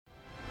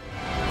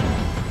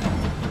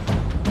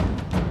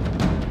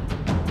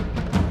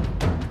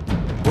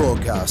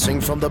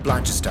Broadcasting from the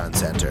Blanchardstown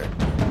Centre.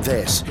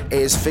 This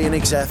is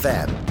Phoenix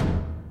FM.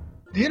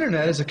 The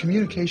internet is a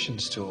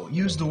communications tool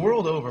used the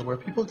world over where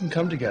people can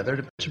come together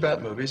to bitch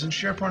about movies and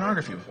share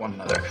pornography with one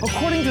another.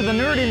 According to the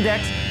Nerd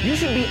Index, you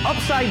should be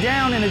upside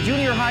down in a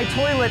junior high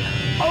toilet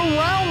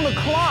around the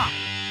clock.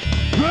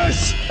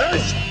 This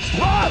is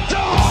Sparta!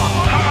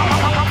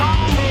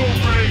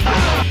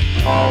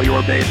 All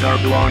your days are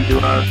belong to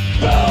us.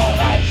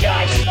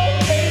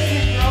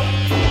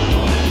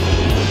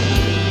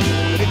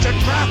 It's a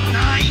trap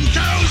 9000!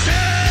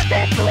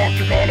 Stop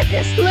corrupting all of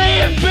us.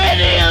 Leave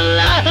Benny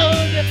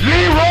alone!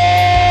 Leroy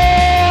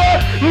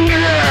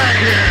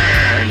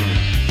Jenkins!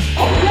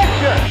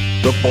 Objection!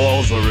 The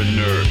balls are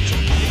inert.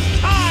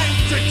 Time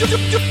to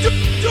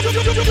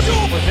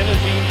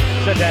Limousine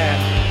Sedan.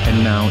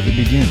 And now it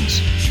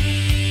begins.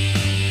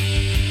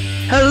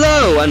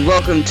 Hello and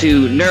welcome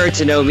to Nerd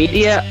to Know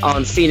Media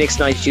on Phoenix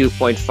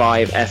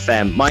 92.5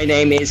 FM. My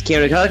name is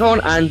Kieran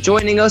Calicorn and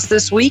joining us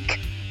this week...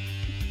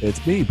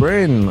 It's me,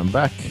 Bryn. I'm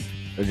back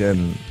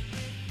again.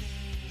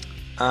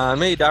 And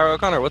me, Dara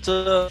O'Connor. What's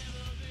up?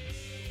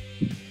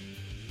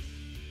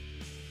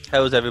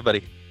 How's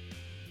everybody?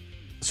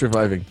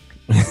 Surviving.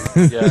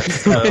 Yeah.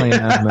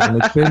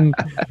 Man. It's been...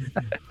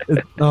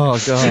 oh,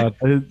 God.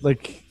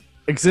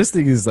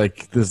 Existing is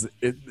like this.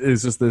 It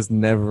is just this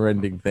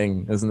never-ending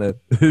thing, isn't it?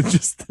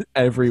 Just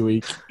every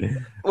week.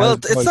 Well,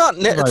 it's not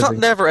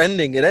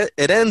never-ending.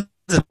 It ends.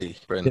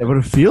 Bryn. Yeah, but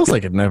it feels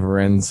like it never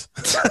ends.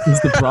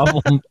 Is the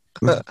problem.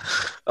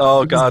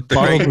 Oh God,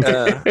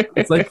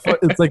 it's like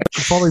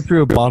falling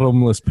through a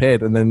bottomless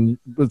pit, and then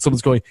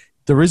someone's going,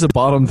 "There is a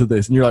bottom to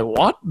this," and you're like,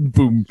 "What?"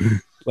 Boom,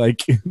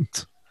 like.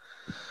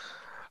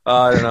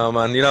 I don't know,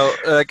 man. You know,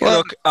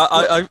 look,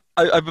 I've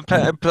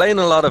been playing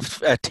a lot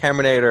of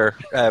Terminator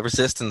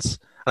Resistance,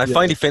 and I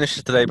finally finished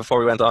it today before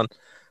we went on.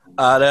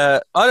 And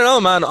I don't know,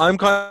 man. I'm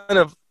kind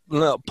of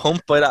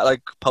pumped by that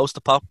like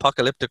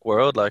post-apocalyptic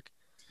world, like.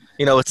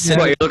 You know, it's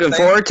you're looking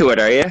forward to it,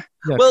 are you?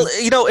 Yeah, well,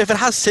 you know, if it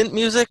has synth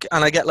music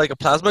and I get like a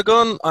plasma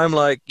gun, I'm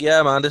like,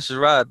 yeah, man, this is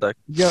rad. Like,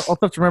 yeah, I'll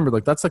have to remember,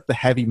 like that's like the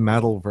heavy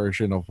metal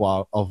version of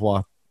what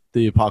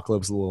the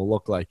apocalypse will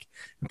look like.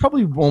 It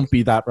probably won't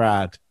be that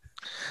rad.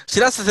 See,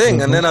 that's the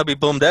thing, and then I'll be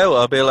bummed out.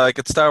 I'll be like,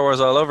 it's Star Wars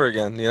all over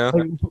again, you know?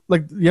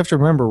 Like you have to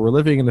remember, we're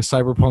living in a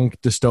cyberpunk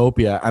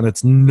dystopia, and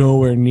it's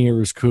nowhere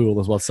near as cool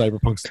as what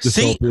cyberpunk's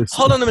dystopia is.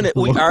 Hold on a minute.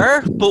 We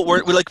are, but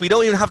we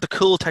don't even have the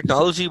cool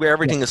technology where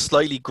everything is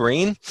slightly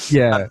green.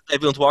 Yeah.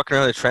 Everyone's walking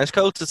around in trench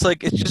coats. It's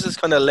like, it's just this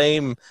kind of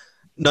lame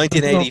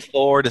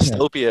 1984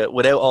 dystopia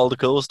without all the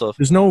cool stuff.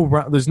 There's no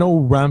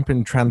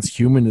rampant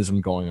transhumanism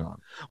going on.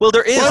 Well,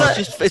 there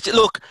is.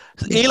 Look,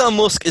 Elon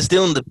Musk is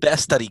doing the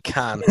best that he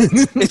can.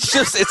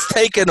 It's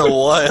taken a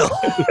while.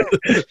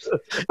 Well,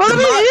 I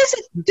mean,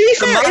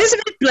 it is a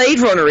bit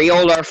Blade Runner-y,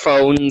 all our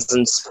phones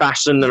and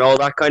fashion and all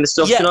that kind of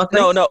stuff. Yeah,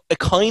 no, it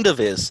kind of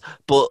is.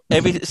 But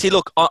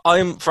look,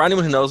 I'm for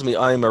anyone who knows me,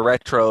 I'm a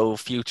retro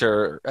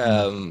future.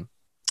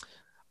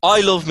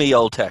 I love me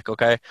old tech,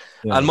 okay?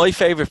 Yeah. And my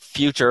favorite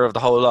future of the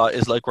whole lot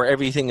is like where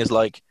everything is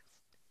like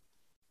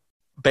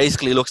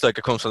basically looks like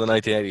it comes from the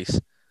 1980s.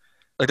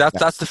 Like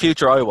that's the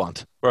future I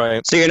want,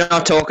 right? So you're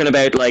not talking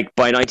about like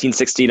by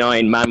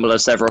 1969, man will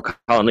have several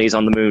colonies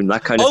on the moon,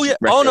 that kind of. Oh yeah.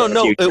 Oh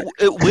no,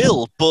 it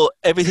will, but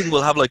everything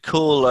will have like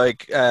cool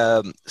like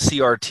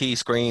CRT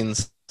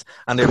screens.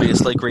 And there'll be a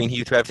slight green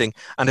hue to everything,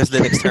 and there's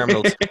Linux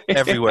terminals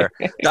everywhere.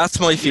 That's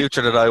my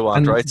future that I want,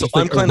 and right? So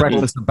I'm kind of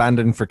reckless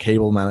abandon for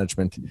cable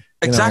management.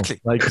 Exactly.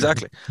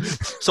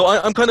 So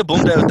I'm kind of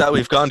bummed out that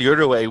we've gone the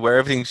other way, where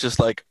everything's just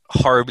like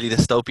horribly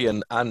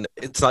dystopian, and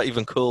it's not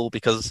even cool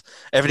because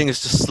everything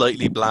is just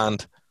slightly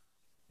bland.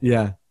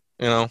 Yeah,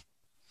 you know.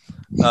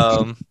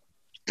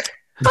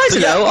 I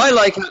don't know. I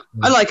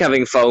like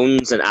having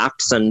phones and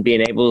apps and being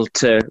able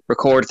to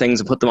record things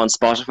and put them on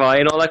Spotify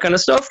and all that kind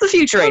of stuff. The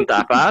future ain't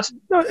that bad.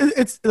 No,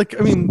 it's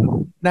like, I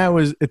mean, now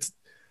it's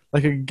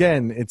like,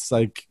 again, it's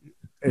like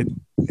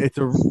it's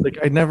a like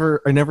I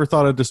never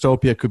thought a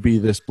dystopia could be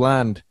this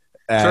bland.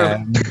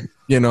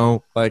 You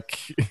know, like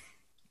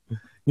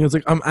it's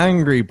like I'm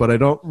angry, but I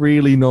don't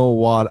really know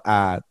what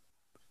at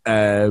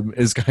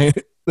is kind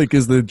of like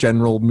is the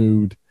general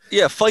mood.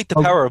 Yeah, fight the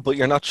power, but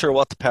you're not sure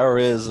what the power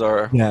is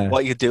or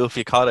what you do if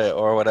you caught it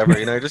or whatever.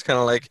 You know, you're just kind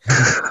of like,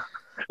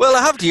 well,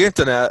 I have the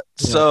internet,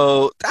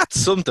 so that's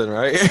something,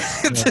 right?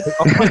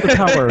 I'll fight the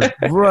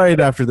power right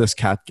after this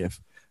cat gif.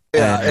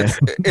 Yeah,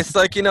 it's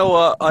like, you know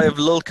what? I have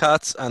Lil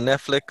Cats and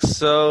Netflix,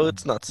 so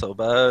it's not so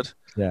bad.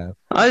 Yeah.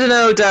 I don't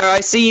know, Dara. I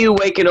see you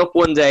waking up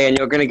one day and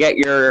you're going to get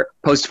your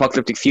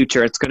post-apocalyptic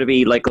future. It's going to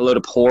be like a load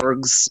of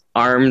porgs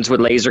armed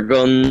with laser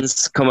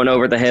guns coming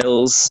over the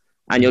hills.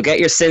 And you'll get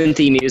your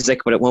synthy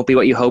music, but it won't be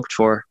what you hoped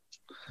for.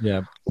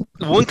 Yeah.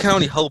 One can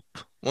only hope,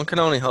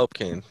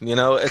 Kane. You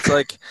know, it's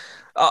like,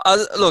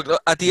 look,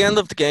 at the end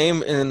of the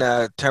game in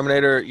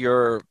Terminator,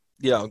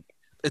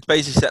 it's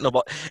basically setting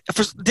up.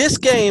 For this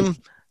game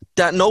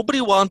that nobody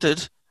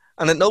wanted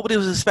and that nobody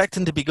was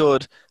expecting to be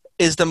good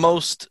is the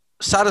most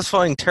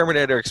satisfying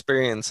Terminator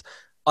experience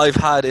I've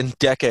had in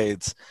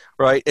decades,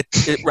 right?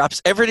 It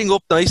wraps everything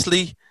up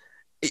nicely.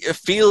 it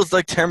feels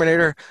like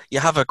Terminator. You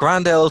have a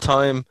grand old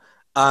time,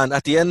 and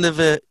at the end of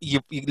it,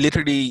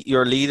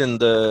 you're leading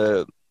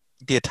the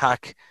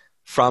attack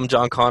from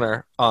John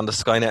Connor on the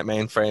Skynet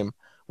mainframe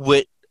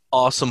with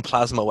awesome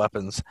plasma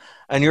weapons,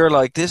 and you're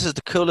like, this is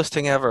the coolest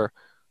thing ever.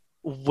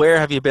 Where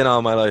have you been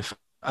all my life?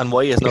 And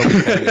why is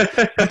nobody telling me?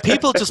 Can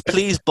people just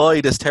please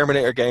buy this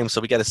Terminator game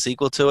so we get a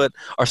sequel to it,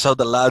 or so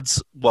the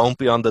lads won't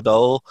be on the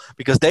dole?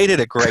 Because they did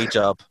a great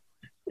job.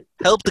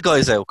 Help the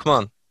guys out, come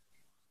on.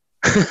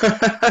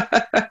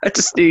 I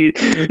just need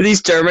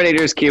these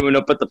Terminators queuing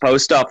up at the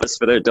post office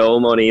for their dole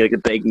money, like the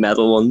big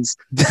metal ones.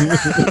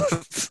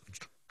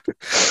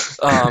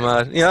 Oh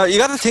man, you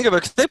got to think about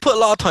it, 'cause they put a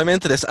lot of time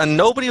into this, and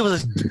nobody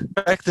was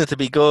expecting it to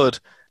be good,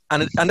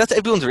 and that's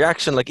everyone's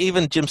reaction. Like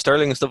even Jim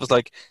Sterling and stuff was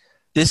like,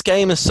 "This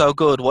game is so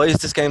good. Why is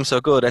this game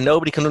so good?" And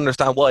nobody can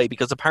understand why,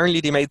 because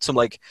apparently they made some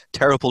like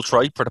terrible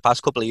tripe for the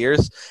past couple of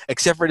years,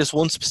 except for this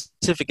one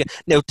specific.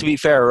 Now, to be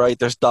fair, right,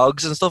 there's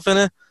dogs and stuff in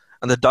it,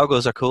 and the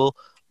doggos are cool,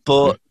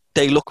 but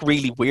they look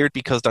really weird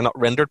because they're not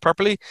rendered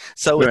properly.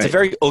 So it's a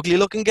very ugly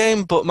looking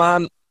game. But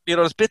man,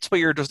 there's bits where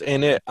you're just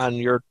in it, and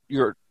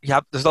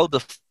there's all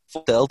the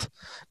stealth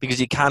because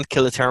you can't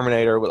kill a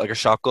Terminator with like a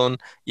shotgun.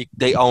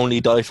 They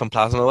only die from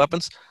plasma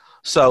weapons.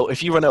 So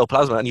if you run out of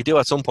plasma, and you do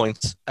at some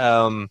points,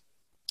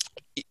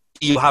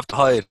 you have to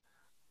hide,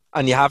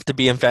 and you have to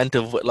be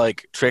inventive with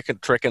like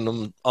tricking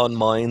them on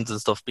mines and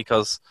stuff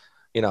because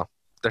they're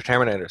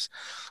Terminators.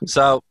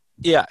 So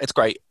yeah, it's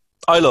great.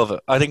 I love it.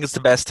 I think it's the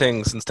best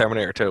thing since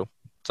Terminator 2.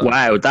 So.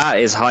 Wow, that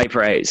is high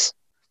praise.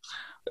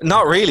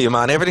 Not really,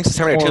 man. Everything since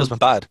Terminator 2 has been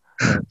bad.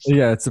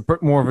 Yeah, it's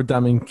more of a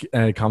damning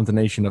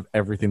combination of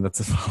everything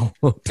that's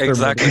involved.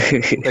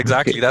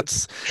 Exactly.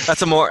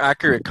 That's a more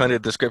accurate kind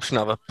of description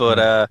of it.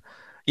 But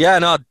yeah,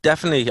 no,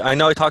 definitely. I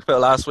know I talked about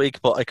it last week,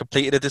 but I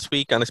completed it this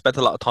week, and I spent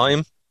a lot of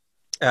time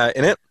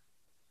in it.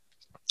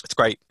 It's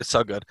great. It's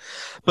so good.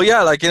 But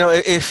yeah, like,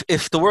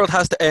 if the world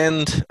has to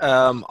end,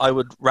 I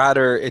would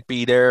rather it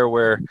be there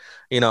where,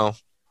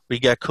 we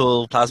get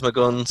cool plasma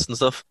guns and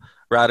stuff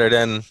rather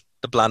than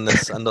the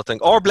blandness and nothing.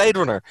 Or Blade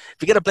Runner.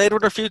 If you get a Blade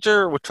Runner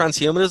future with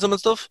transhumanism and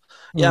stuff,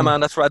 yeah, man,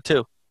 that's rad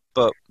too.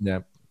 But yeah.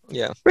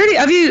 Really?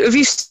 Have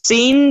you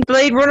seen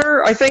Blade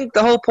Runner? I think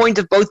the whole point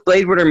of both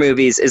Blade Runner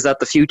movies is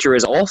that the future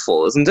is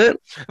awful, isn't it?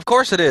 Of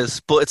course it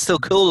is, but it's still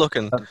cool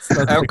looking.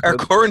 Our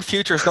current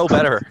future is no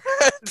better.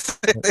 It's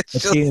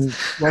just... Ian,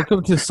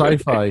 welcome to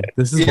sci-fi.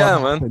 This is what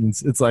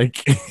happens. It's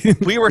like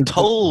we were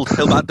told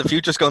how bad the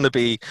future's going to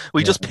be.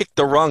 We just picked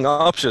the wrong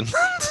option.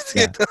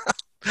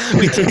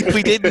 We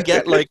didn't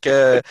get like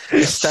a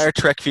Star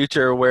Trek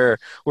future where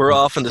we're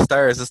off in the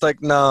stars. It's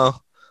like, no.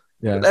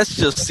 Yeah, let's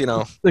just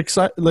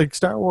like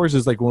Star Wars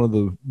is like one of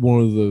the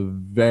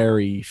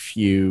very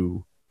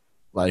few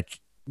like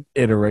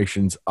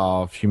iterations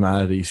of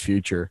humanity's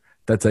future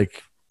that's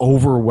like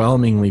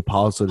overwhelmingly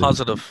positive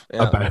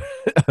about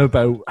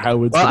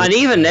how it's. Well, and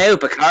even now,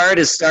 Picard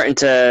is starting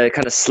to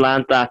kind of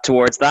slant that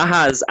towards that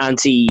has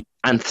anti-AI,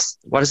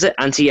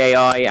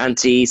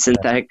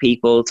 anti-synthetic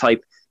people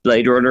type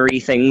Blade Runner-y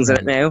things in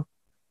it now.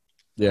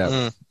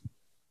 Yeah.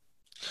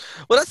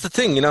 Well, that's the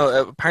thing,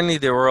 apparently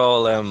they were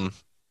all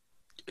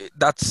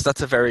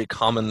that's a very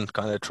common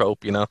kind of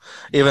trope,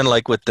 even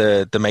like with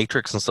the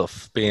Matrix and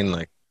stuff being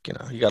like,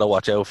 you got to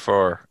watch out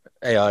for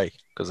AI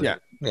because it's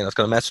going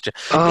to mess with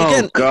you.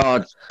 Oh,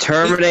 God.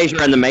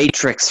 Terminator and the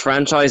Matrix,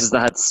 franchises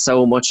that had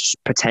so much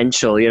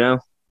potential,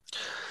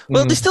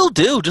 Well, they still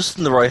do, just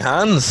in the right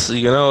hands.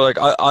 Like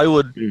I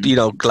would,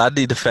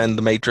 gladly defend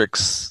the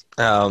Matrix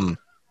to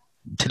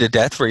the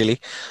death,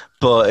 really.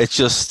 But it's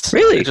just...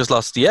 Really? It just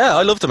lost... Yeah,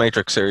 I love the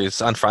Matrix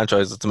series and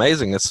franchise. It's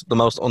amazing. It's the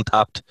most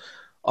untapped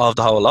of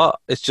the whole lot.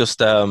 It's just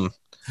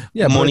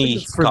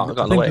money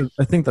gone away.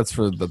 I think that's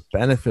for the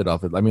benefit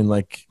of it. I mean,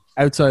 like,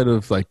 outside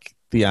of, like,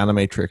 the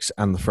Animatrix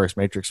and the first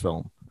Matrix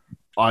film,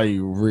 I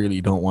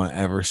really don't want to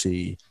ever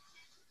see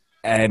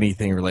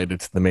anything related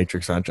to the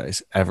Matrix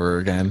franchise ever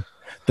again.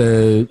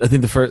 I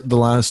think the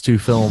last two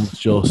films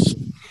just...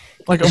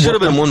 Like, it should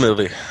have been one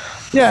movie.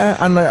 Yeah,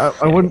 and I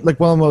wouldn't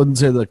I wouldn't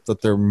say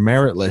that they're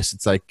meritless.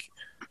 It's like,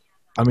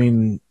 I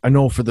mean, I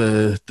know for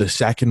the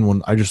second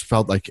one, I just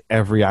felt like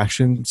every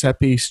action set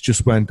piece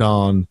just went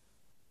on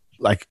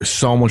like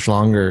so much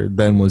longer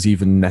than was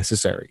even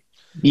necessary.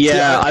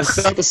 Yeah, I've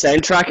got the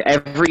soundtrack.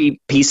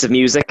 Every piece of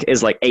music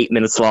is like 8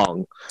 minutes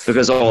long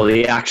because all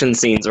the action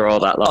scenes are all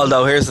that long.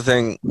 Although here's the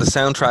thing, the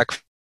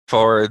soundtrack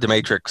for the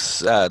Matrix,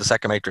 the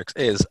second Matrix,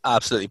 is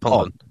absolutely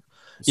pumping.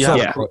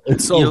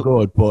 It's so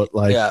good, but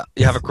like, yeah,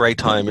 you have a great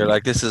time. You're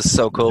like, this is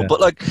so cool. Yeah.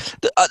 But like,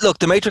 look,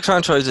 the Matrix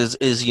franchise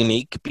is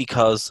unique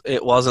because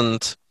it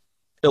wasn't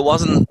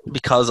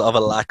because of a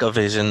lack of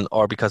vision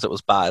or because it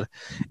was bad.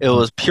 It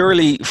was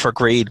purely for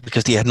greed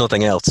because they had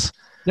nothing else.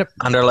 Yep.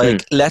 And they're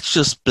like, let's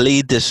just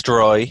bleed,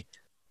 destroy,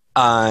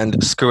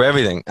 and screw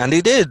everything. And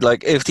they did.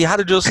 Like, if they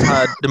had just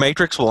had the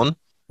Matrix 1,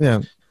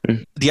 the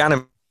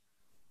Animatrix,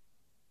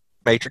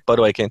 by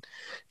the way, Ken,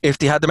 if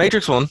they had the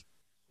Matrix 1,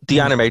 the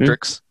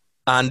Animatrix,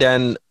 and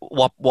then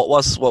what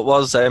was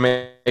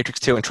Matrix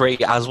 2 and 3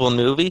 as one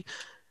movie,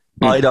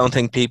 I don't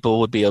think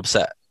people would be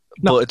upset.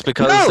 but it's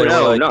because they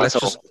were like, let's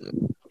just,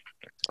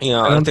 you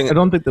know, I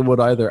don't think they would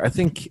either. I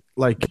think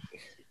like,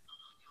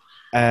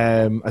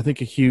 I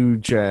think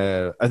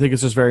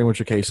it's just very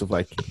much a case of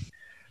like,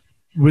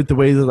 with the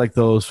way that like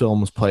those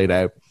films played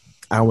out,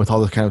 and with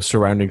all the kind of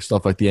surrounding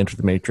stuff like the Enter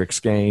the Matrix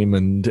game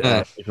and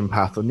even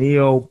Path of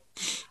Neo,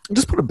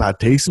 just put a bad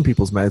taste in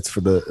people's mouths for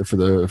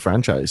the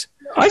franchise.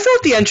 I thought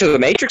the Enter the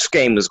Matrix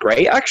game was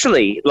great,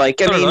 actually.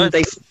 Like, I mean,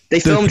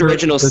 they filmed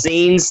original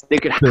scenes. They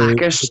could hack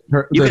it.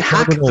 You could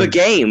hack the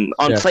game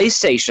on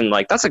PlayStation.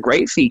 Like, that's a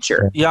great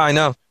feature. Yeah, I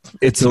know.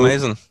 It's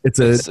amazing. It's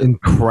an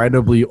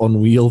incredibly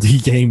unwieldy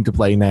game to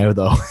play now,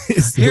 though.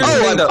 There's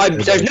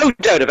no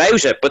doubt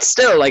about it. But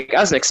still, like,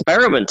 as an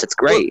experiment, it's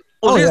great.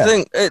 Well, here's the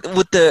thing.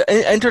 With the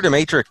Enter the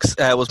Matrix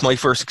was my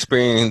first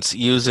experience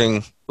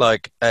using,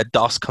 like, a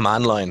DOS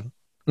command line.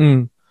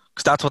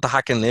 Because that's what the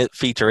hacking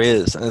feature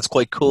is, and it's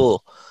quite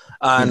cool.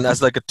 And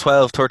as like a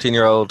 12,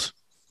 13-year-old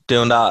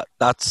doing that,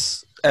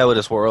 that's out of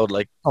this world,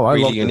 like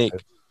really unique.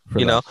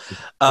 You know,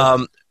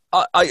 I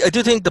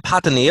do think the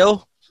Path of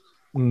Neo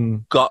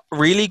got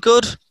really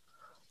good.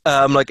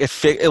 Like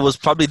it was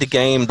probably the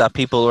game that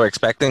people were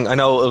expecting. I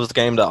know it was the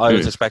game that I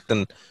was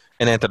expecting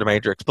in Enter the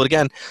Matrix. But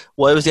again,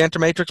 why was the Enter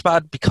Matrix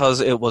bad?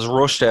 Because it was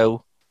rushed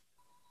out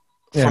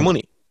for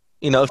money.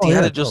 You know, if they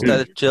had just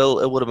let it chill,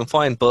 it would have been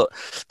fine. But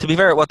to be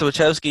fair, what the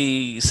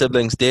Wachowski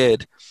siblings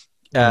did,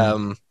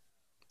 where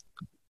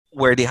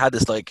they had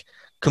this like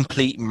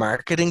complete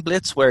marketing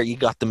blitz where you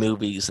got the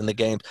movies and the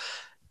games,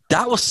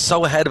 that was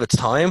so ahead of its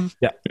time.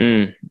 Yeah,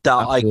 that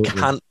I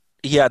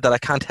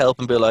can't help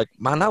and be like,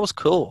 man, that was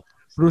cool.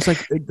 But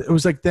it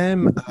was like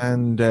them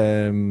and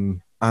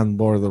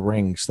Lord of the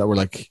Rings that were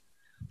like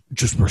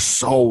were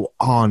so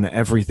on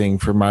everything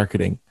for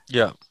marketing.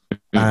 Yeah,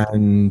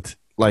 and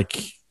like.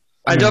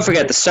 And don't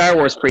forget, the Star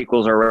Wars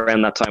prequels are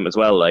around that time as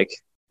well, like.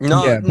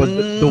 No, yeah, but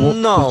no.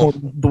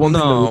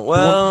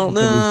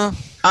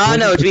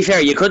 No, to be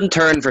fair, you couldn't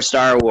turn for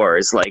Star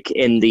Wars, like,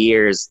 in the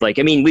years. Like,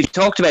 I mean, we've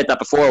talked about that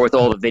before with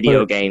all the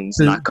video games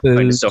and that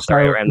kind of stuff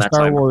around that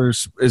time. Star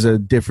Wars is a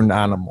different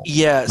animal.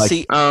 Yeah,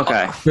 like,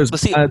 okay.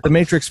 The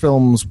Matrix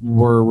films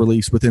were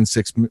released within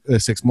 6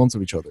 months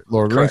of each other.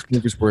 Lord of the Rings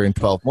movies were in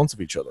 12 months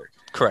of each other.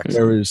 Correct.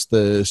 Whereas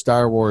the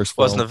Star Wars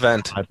was an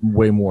event, had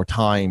way more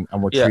time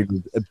and were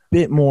treated a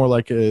bit more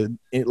like an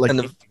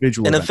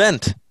individual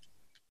event.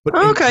 But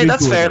okay,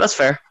 that's fair. That's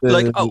fair.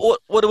 Like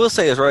what I will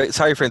say is, right.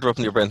 Sorry for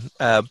interrupting you, Bryn,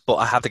 but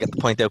I have to get the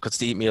point out because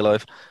it's eat me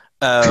alive.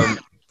 I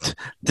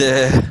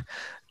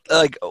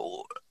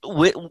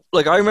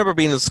remember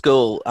being in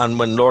school, and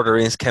when Lord of the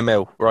Rings came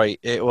out, right,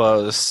 it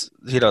was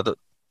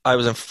I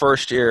was in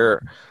first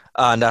year,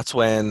 and that's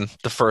when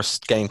the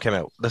first game came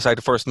out.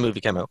 The first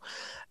movie came out.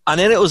 And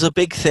then it was a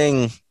big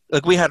thing.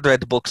 Like, we had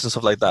read the books and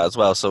stuff like that as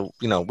well, so,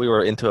 you know, we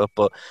were into it.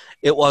 But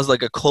it was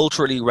like a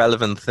culturally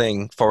relevant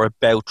thing for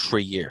about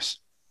 3 years,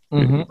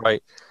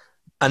 right?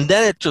 And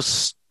then it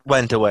just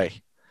went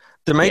away.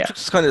 The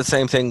Matrix is kind of the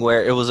same thing,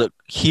 where it was a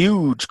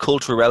huge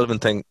culturally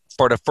relevant thing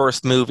for the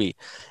first movie.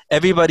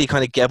 Everybody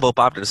kind of gave up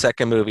after the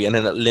second movie, and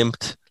then it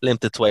limped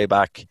its way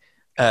back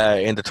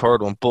in the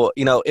third one. But,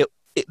 you know,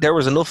 there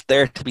was enough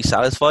there to be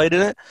satisfied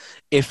in it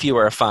if you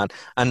were a fan.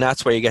 And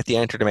that's where you get the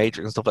Enter the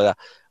Matrix and stuff like that.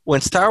 When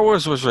Star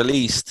Wars was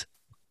released,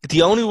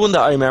 the only one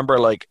that I remember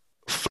like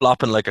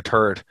flopping like a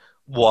turd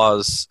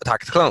was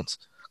Attack of the Clones.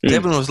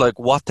 Everyone was like,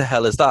 what the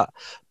hell is that?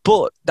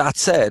 But that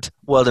said,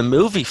 well, the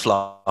movie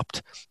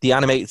flopped. The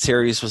animated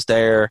series was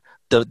there.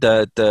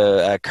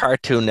 The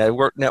Cartoon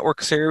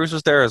Network series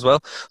was there as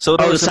well. So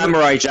the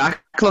Samurai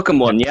Jack looking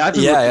one,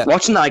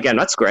 watching that again,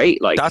 that's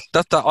great. Like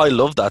that I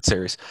love that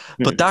series.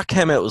 But that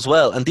came out as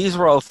well, and these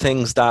were all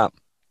things that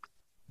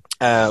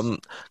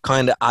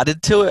kind of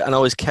added to it and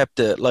always kept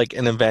it like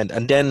an event.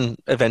 And then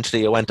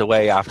eventually it went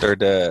away after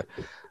the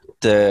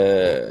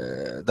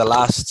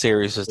last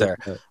series was there.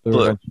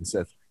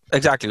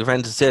 Exactly,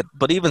 Revenge of the Sith.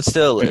 But even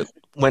still,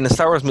 when the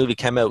Star Wars movie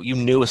came out, you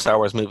knew a Star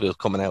Wars movie was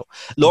coming out.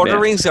 Lord of the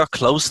Rings got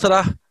close to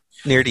that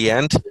near the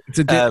end. It's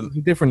a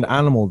different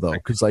animal, though,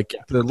 because like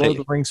the Lord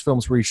of the Rings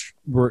films were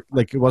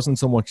like, it wasn't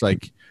so much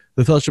like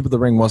the Fellowship of the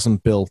Ring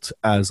wasn't built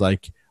as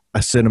like a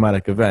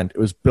cinematic event. It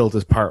was built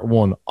as part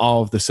one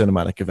of the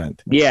cinematic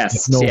event.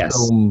 Yes, no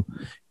film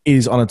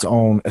is on its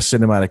own a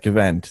cinematic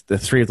event. The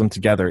three of them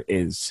together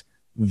is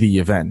the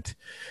event.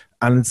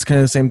 And it's kind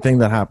of the same thing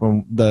that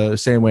happened the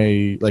same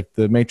way, like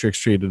the Matrix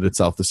treated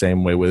itself the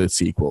same way with its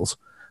sequels.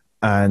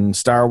 And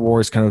Star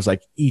Wars kind of was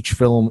like, each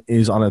film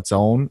is on its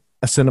own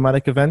a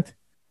cinematic event,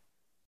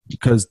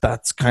 because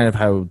that's kind of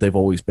how they've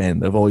always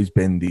been. They've always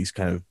been these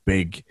kind of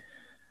big,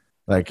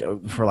 like,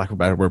 for lack of a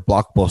better word,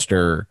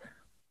 blockbuster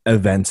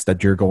events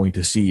that you're going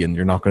to see, and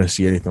you're not going to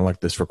see anything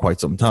like this for quite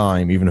some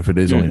time. Even if it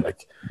is only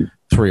like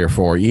 3 or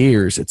 4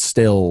 years, that's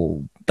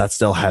still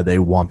how they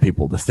want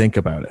people to think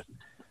about it.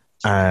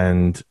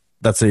 And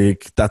that's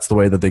the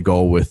way that they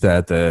go with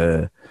that.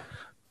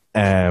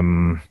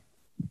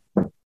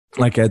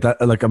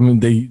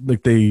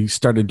 They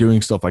started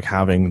doing stuff like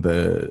having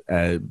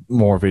the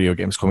more video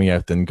games coming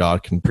out than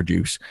God can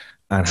produce,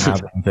 and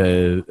having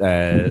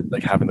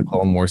the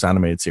Clone Wars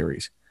animated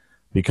series,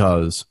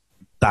 because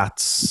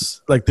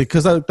that's like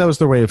because that was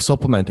their way of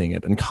supplementing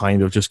it and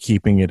kind of just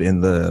keeping it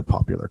in the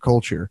popular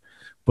culture.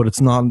 But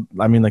it's not.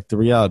 I mean, like the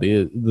reality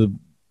is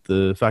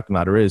the fact of the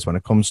matter is when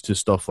it comes to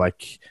stuff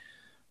like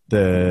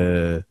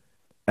the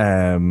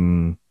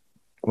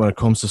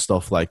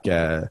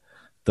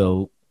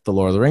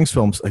Lord of the Rings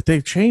films, like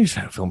they changed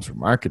how films were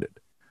marketed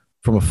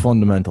from a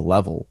fundamental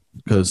level,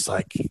 because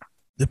like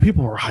the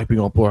people were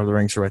hyping up Lord of the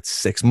Rings for about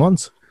 6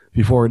 months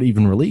before it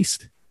even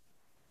released.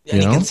 Yeah,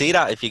 you can see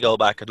that if you go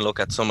back and look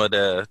at some of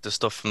the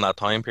stuff from that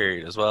time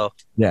period as well.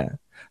 Yeah,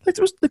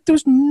 there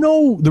was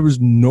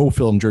no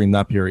film during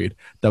that period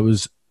that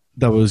was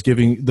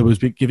giving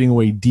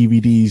away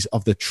DVDs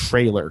of the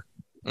trailer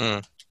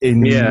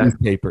in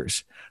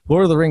newspapers.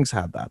 Lord of the Rings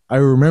had that. I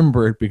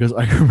remember it because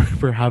I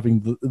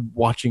remember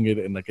watching it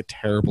in like a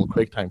terrible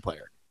QuickTime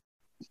player.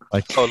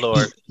 Like, oh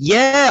Lord.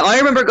 Yeah, I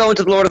remember going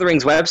to the Lord of the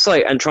Rings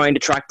website and trying to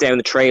track down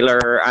the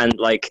trailer and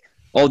like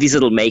all these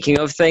little making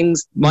of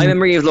things. My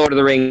memory of Lord of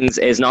the Rings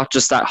is not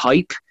just that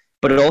hype,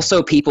 but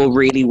also people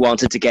really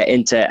wanted to get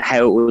into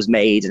how it was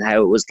made and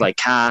how it was like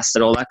cast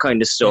and all that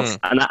kind of stuff.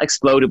 And that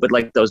exploded with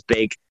like those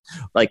big,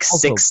 like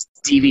also, 6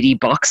 DVD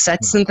box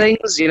sets and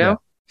things, you know? Yeah.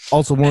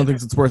 Also, one of the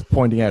things that's worth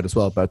pointing out as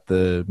well about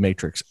The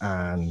Matrix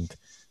and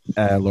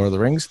Lord of the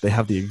Rings, they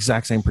have the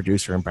exact same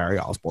producer in Barry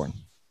Osborne.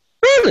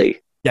 Really?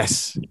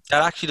 Yes.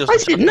 That actually doesn't. I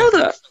didn't know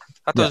that.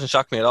 That doesn't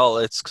shock me at all.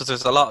 It's because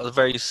there's a lot of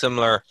very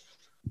similar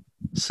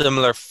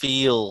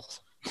feel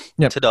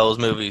to those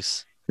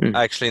movies.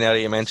 Actually, now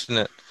that you mention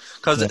it,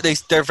 because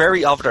they're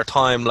very of their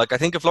time. Like I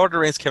think if Lord of the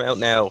Rings came out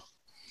now,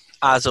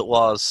 as it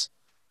was,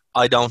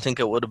 I don't think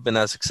it would have been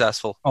as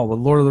successful. Oh well,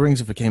 Lord of the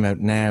Rings, if it came out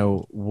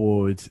now,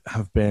 would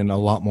have been a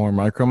lot more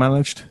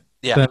micromanaged.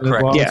 Yeah,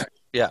 correct.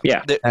 Yeah.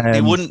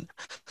 They wouldn't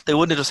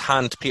have just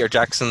handed Peter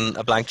Jackson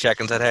a blank check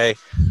and said, "Hey,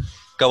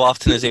 go off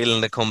to New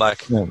Zealand and come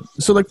back." Yeah.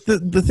 So like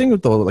the thing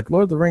with like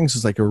Lord of the Rings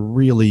is like a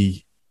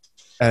really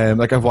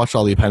like I've watched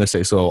all the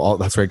appendices, so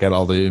that's where I get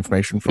all the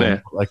information from. Yeah.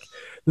 Like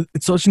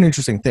it's such an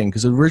interesting thing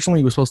because originally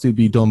it was supposed to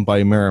be done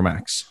by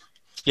Miramax.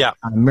 Yeah,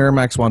 and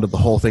Miramax wanted the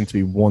whole thing to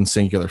be one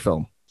singular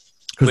film,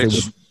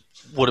 which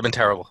would have been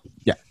terrible.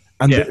 Yeah,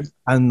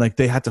 and like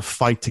they had to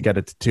fight to get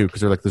it to 2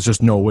 because they're like, there's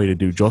just no way to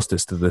do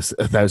justice to this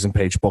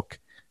 1,000-page book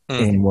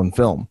in one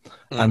film.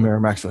 And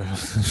Miramax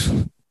was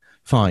like,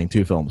 fine,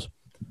 2 films.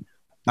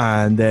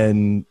 And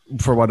then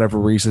for whatever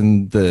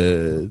reason,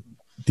 the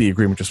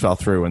agreement just fell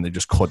through, and they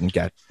just couldn't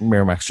get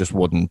Miramax just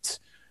wouldn't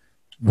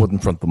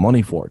front the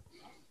money for it,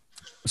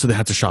 so they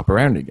had to shop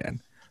around again.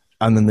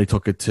 And then they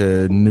took it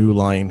to New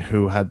Line,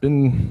 who had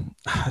been,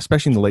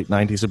 especially in the late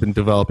 90s, had been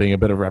developing a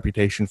bit of a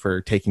reputation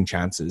for taking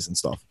chances and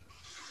stuff.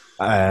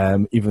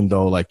 Even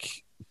though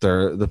like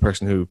the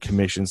person who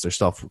commissions their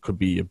stuff could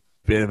be a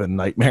bit of a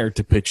nightmare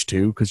to pitch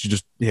to, because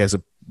he has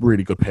a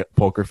really good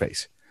poker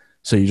face,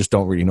 so you just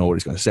don't really know what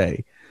he's going to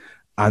say.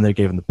 And they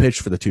gave him the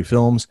pitch for the 2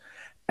 films,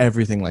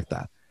 everything like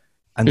that.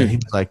 And then he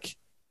was like,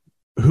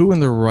 who in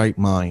their right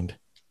mind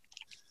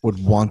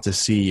would want to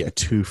see a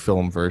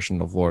 2-film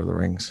version of Lord of the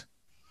Rings?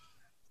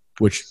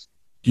 Which,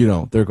 you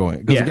know, they're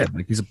going, because again,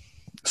 like he's a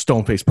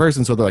stone-faced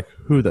person, so they're like,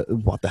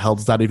 what the hell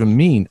does that even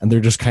mean? And they're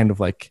just kind of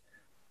like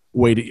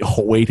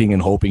waiting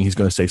and hoping he's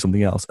going to say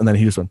something else. And then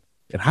he just went,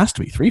 it has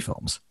to be 3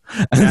 films.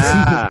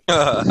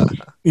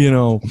 You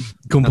know,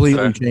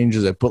 completely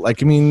changes it. But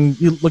like, I mean,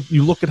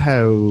 you look at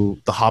how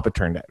The Hobbit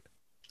turned out,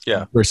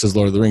 versus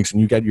Lord of the Rings, and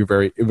you get your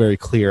very, very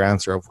clear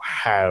answer of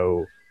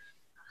how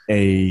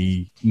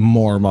a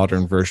more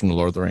modern version of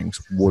Lord of the Rings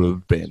would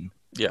have been.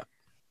 Yeah,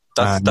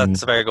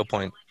 that's a very good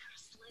point.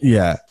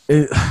 Yeah,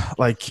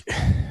 I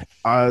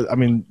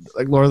mean,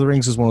 like Lord of the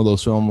Rings is one of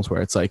those films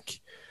where it's like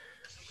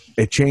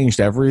it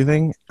changed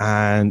everything,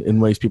 and in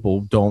ways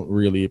people don't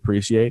really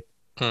appreciate.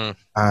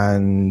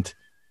 And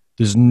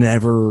there's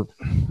never,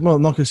 well,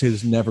 I'm not going to say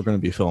there's never going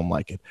to be a film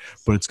like it,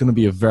 but it's going to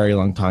be a very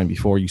long time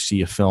before you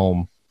see a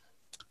film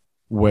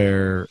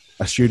where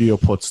a studio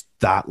puts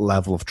that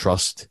level of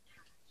trust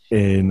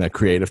in a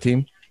creative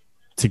team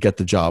to get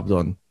the job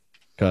done.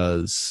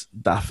 Because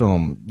that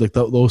film, like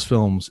those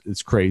films,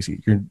 it's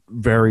crazy. You're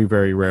very,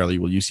 very rarely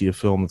will you see a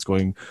film that's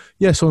going,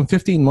 so in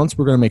 15 months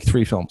we're going to make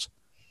 3 films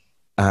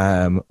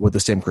with the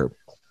same crew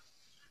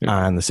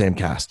and the same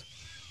cast.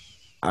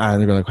 And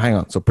they're going to hang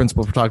on. So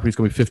principal photography is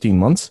going to be 15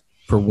 months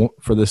for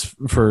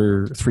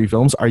 3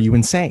 films. Are you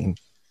insane?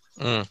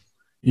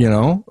 You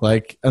know,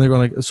 like, and they're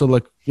going like, so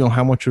like, you know,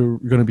 how much are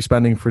we going to be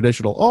spending for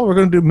digital? Oh, we're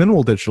going to do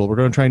minimal digital. We're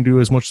going to try and do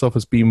as much stuff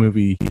as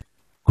B-movie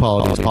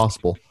quality as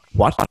possible.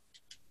 What?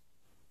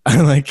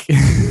 And like,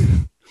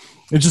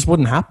 it just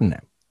wouldn't happen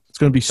now. It's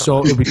going to be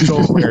so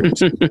weird.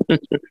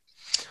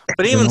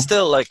 But even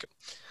still, like,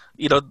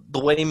 you know, the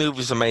way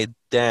movies are made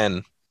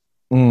then,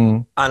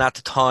 and at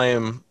the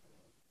time,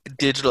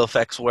 digital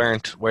effects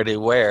weren't where they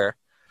were.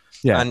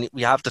 Yeah. And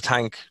we have to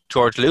thank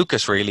George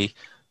Lucas really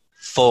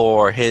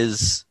for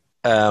his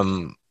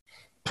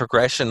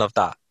progression of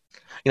that.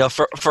 You know,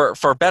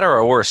 for better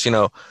or worse, you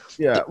know,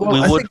 yeah.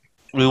 Well,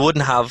 we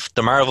wouldn't have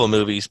the Marvel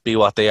movies be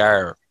what they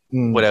are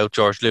without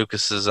George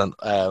Lucas's and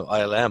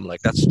ILM.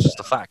 Like, that's just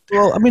a fact.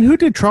 Well, I mean, who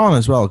did Tron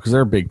as well? Because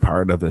they're a big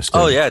part of this. Too.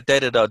 Oh yeah, they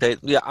did.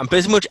 And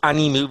pretty much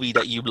any movie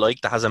that you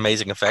like that has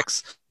amazing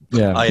effects,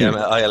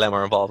 ILM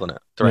are involved in it.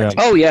 Directly.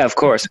 Oh yeah, of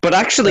course. But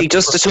actually,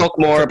 just to talk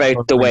more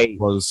about the way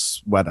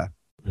was Weta,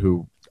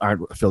 who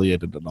aren't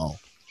affiliated at all.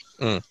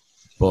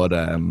 But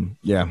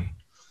yeah.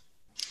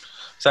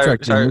 Sorry,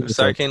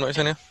 Kane, what you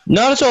saying?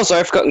 Not at all.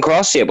 Sorry for cutting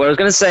across you. But I was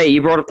going to say,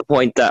 you brought up the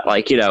point that,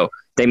 like, you know,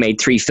 they made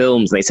 3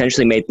 films and they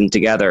essentially made them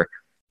together.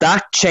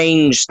 That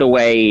changed the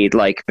way,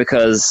 like,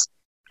 because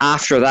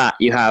after that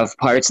you have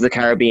Pirates of the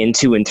Caribbean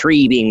 2 and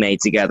 3 being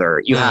made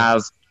together. You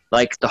have,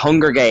 like, the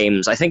Hunger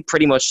Games. I think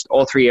pretty much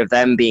all 3 of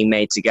them being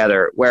made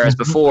together. Whereas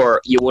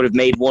before, you would have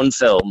made one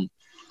film,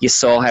 you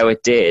saw how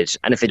it did,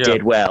 and if it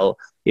did well,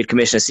 you'd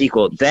commission a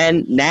sequel.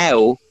 Then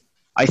now,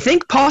 I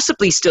think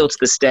possibly still to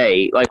this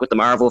day, like with the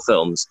Marvel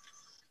films,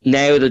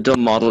 now the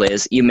dumb model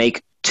is you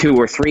make 2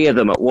 or 3 of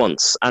them at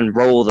once and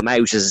roll them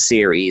out as a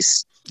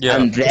series,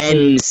 and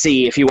then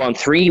see if you want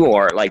 3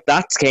 more. Like,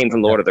 that came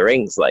from Lord of the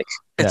Rings. Like,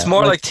 it's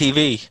more like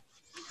TV.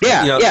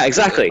 Yeah, you know, yeah,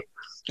 exactly.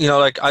 You know,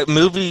 like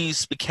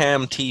movies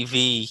became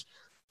TV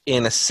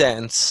in a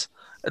sense,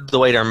 the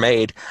way they're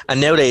made,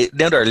 and now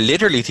they're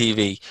literally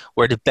TV,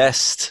 where the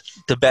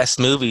best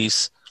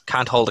movies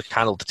can't hold a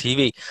candle to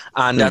TV,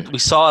 and that we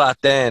saw that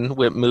then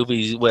with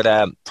movies with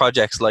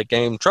projects like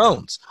Game of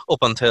Thrones up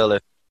until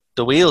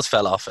the wheels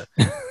fell off it.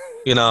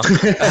 You know,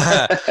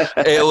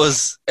 it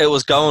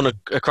was going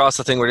across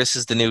the thing where this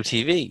is the new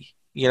TV.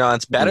 You know, and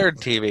it's better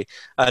than TV,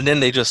 and then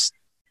they just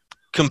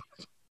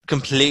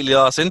completely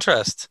lost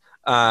interest,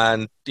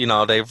 and you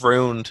know they've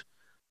ruined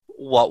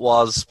what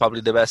was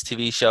probably the best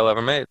TV show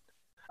ever made.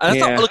 And I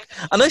thought, look,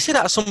 and I say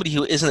that as somebody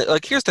who isn't.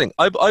 Like, here's the thing: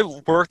 I've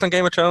worked on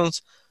Game of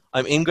Thrones.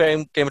 I'm in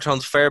Game of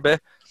Thrones a fair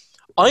bit.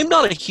 I'm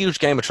not a huge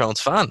Game of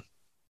Thrones fan,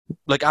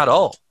 like, at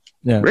all.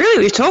 Yeah.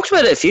 Really? We've talked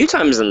about it a few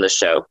times in this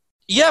show.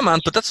 Yeah,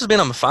 man, but that doesn't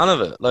mean I'm a fan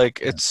of it. Like,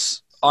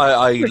 it's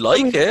I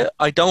like it.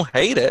 I don't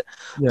hate it,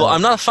 but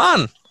I'm not a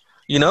fan,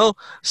 you know?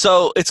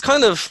 So it's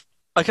kind of,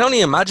 I can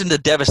only imagine the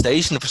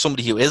devastation for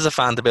somebody who is a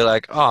fan to be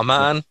like, oh,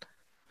 man,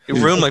 it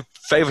ruined my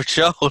favorite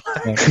show.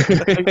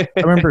 I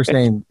remember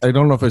saying, I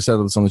don't know if I said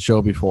this on the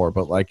show before,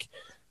 but like,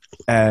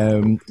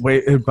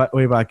 way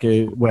back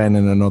when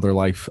in another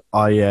life,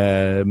 I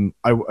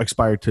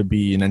aspired to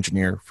be an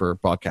engineer for a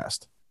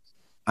podcast,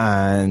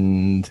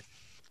 and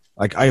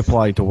like I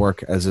applied to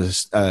work as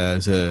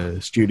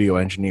a studio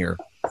engineer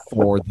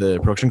for the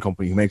production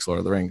company who makes Lord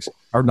of the Rings,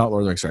 or not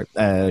Lord of the Rings,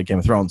 sorry, Game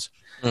of Thrones,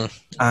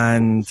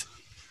 and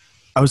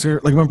I was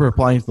like, I remember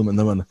applying to them, and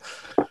then went,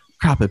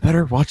 crap, I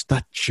better watch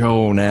that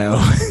show now.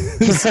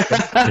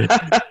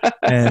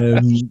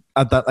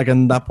 At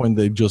that point,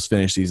 they just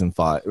finished season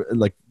 5.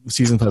 Like,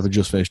 season 5 had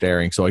just finished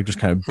airing, so I just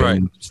kind of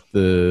binged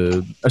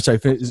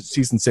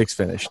season 6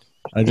 finished.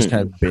 I just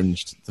kind of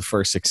binged the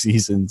first 6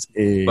 seasons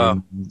in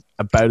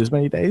about as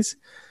many days,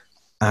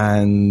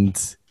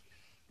 and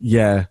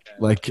yeah,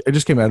 like I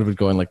just came out of it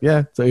going like,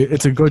 yeah,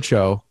 it's a good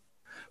show,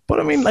 but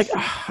I mean, like,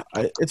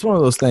 it's one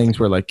of those things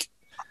where like.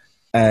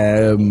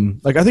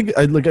 Like I think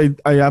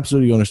I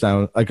absolutely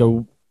understand. Like I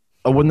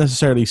wouldn't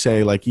necessarily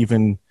say like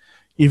even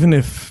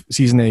if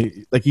season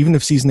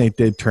 8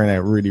 did turn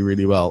out really,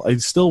 really well, I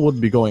still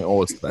wouldn't be going,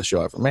 oh, it's the best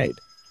show ever made,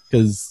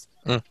 because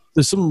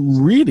there's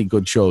some really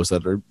good shows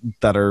that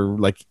are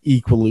like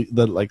equally,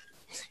 that like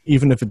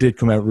even if it did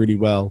come out really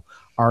well,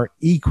 are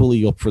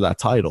equally up for that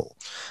title.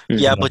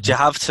 Yeah, but you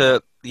have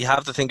to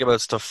think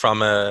about stuff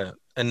from a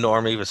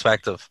normie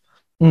perspective.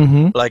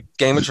 Like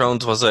Game of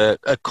Thrones was a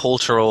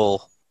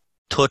cultural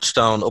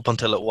touchdown up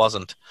until it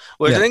wasn't,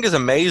 which I think is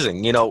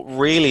amazing. You know,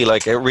 really,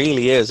 like, it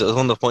really is. It was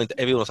one of the points that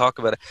everyone was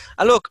talking about it.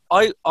 And look,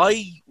 I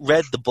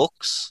read the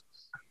books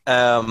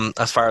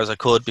as far as I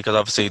could, because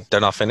obviously they're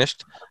not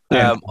finished.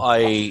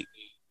 I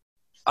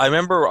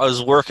remember I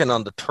was working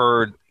on the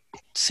 3rd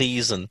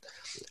season,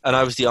 and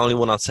I was the only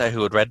one on set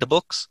who had read the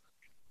books.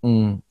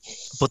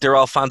 But they're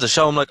all fans of the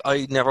show. I'm like,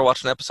 I never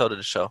watched an episode of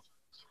the show,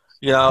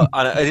 you know,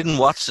 and I didn't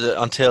watch it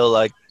until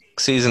like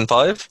season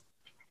 5.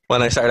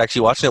 When I started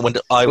actually watching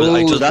it,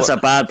 that's a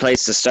bad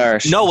place to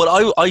start. No,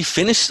 well, I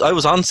finished. I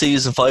was on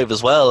season 5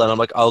 as well, and I'm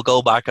like, I'll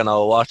go back and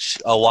I'll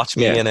watch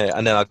me in it,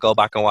 and then I'll go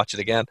back and watch it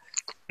again.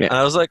 Yeah. And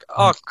I was like,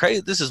 oh,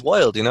 crazy! This is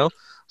wild, you know.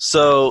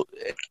 So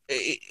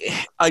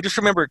I just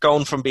remember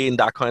going from being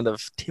that kind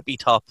of tippy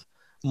top,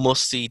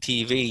 must see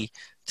TV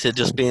to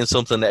just being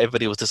something that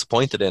everybody was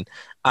disappointed in,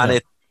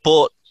 and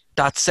But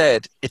that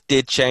said, it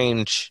did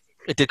change.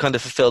 It did kind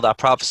of fulfill that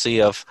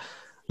prophecy of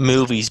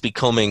movies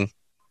becoming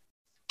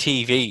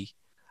TV,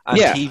 and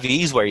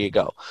TV's where you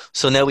go.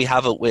 So now we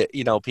have it with,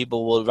 you know,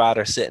 people will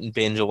rather sit and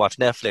binge or watch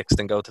Netflix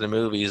than go to the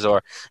movies,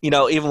 or, you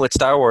know, even with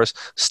Star Wars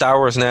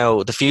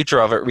now, the future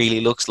of it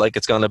really looks like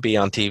it's going to be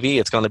on TV.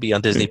 It's going to be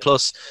on Disney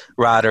Plus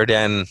rather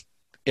than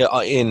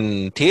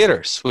in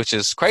theaters, which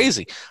is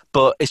crazy.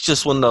 But it's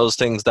just one of those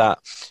things that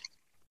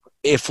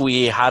if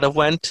we had have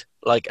went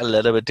like a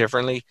little bit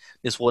differently,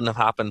 this wouldn't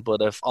have happened.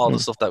 But if all the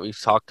stuff that we've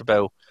talked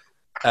about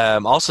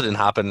also didn't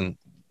happen,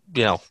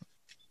 you know,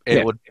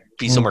 it would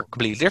be somewhere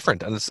completely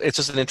different. And it's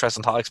just an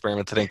interesting thought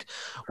experiment to think,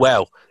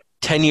 wow,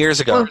 10 years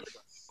ago.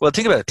 Well,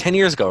 think about it. 10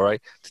 years ago,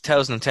 right?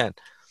 2010.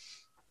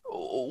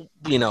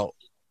 You know,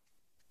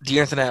 the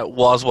internet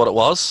was what it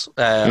was.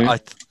 I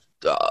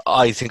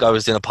think I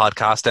was doing a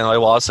podcast then.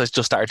 I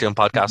just started doing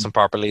podcasting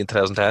properly in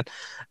 2010.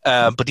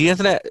 But the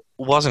internet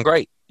wasn't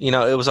great. You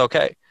know, it was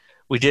okay.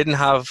 We didn't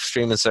have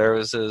streaming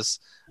services.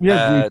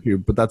 Yeah,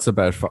 YouTube, but that's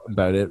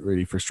about it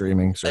really for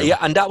streaming. So. Yeah,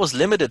 and that was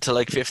limited to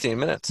like 15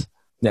 minutes.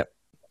 Yeah.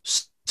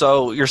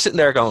 So you're sitting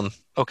there going,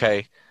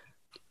 okay,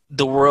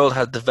 the world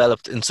had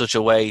developed in such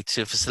a way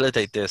to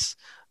facilitate this,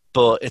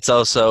 but it's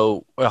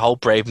also a whole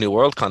Brave New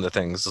World kind of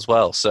things as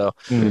well. So,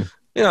 you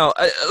know,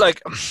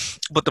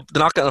 but the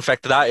knock-on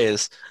effect of that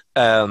is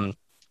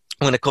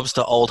when it comes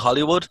to old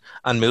Hollywood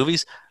and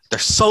movies, they're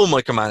so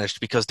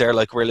micromanaged because they're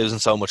like, we're losing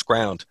so much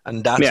ground.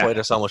 And that's why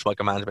there's so much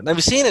micromanagement. Now,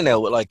 we've seen it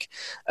now with like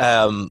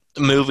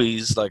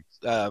movies like,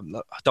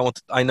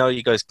 I know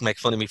you guys make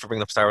fun of me for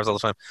bringing up Star Wars all the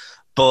time,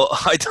 but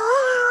I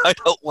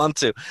don't want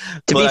to.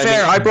 To be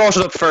fair, I brought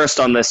it up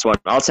first on this one.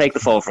 I'll take the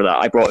fall for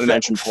that. We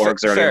mentioned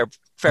Porgs earlier.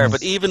 Fair,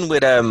 but even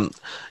with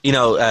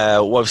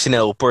what we've seen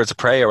now, Birds of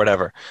Prey or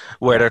whatever,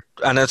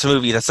 and it's a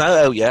movie that's not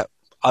out yet.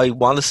 I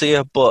want to see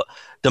it, but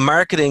the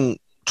marketing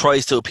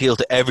tries to appeal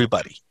to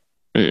everybody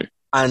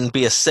and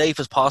be as safe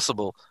as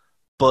possible,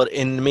 but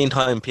in the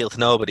meantime appeal to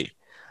nobody.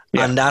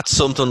 Yeah. And that's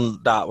something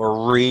that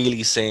we're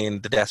really seeing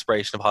the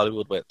desperation of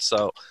Hollywood with.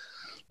 So,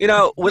 you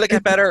know, will it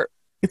get better?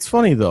 It's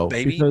funny though,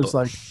 because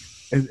like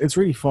it's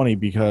really funny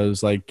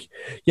because like,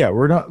 yeah,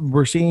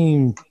 we're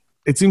seeing.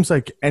 It seems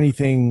like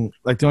anything,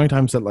 like the only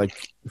times that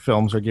like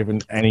films are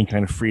given any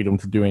kind of freedom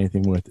to do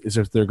anything with is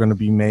if they're going to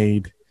be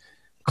made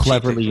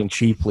cleverly and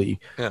cheaply,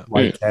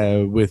 like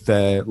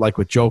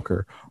with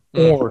Joker,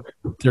 or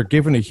they're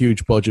given a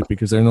huge budget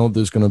because they know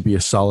there's going to be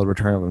a solid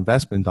return of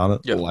investment on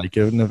it, like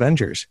in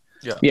Avengers.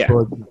 Yeah.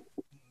 But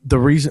the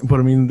reason,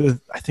 but I mean,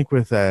 I think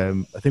with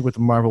the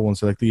Marvel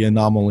ones, like the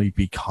anomaly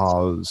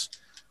because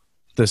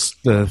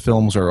the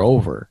films are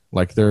over,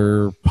 like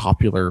they're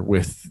popular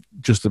with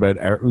just about,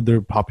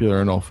 they're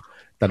popular enough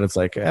that it's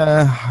like,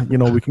 you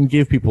know, we can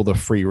give people the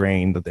free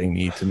reign that they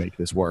need to make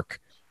this work.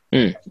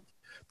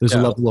 There's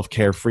a level of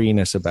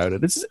carefreeness about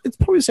it. It's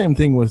probably the same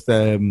thing with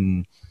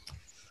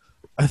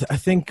I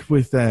think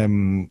with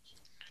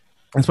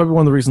it's probably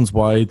one of the reasons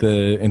why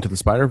the Into the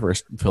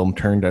Spider-Verse film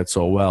turned out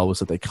so well was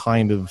that they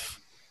kind of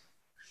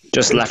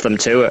just left them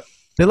to it.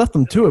 They left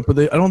them to it, but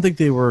I don't think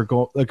they were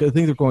going. Like, I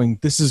think they're going,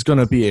 this is going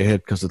to be a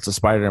hit because it's a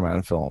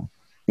Spider-Man film.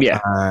 Yeah,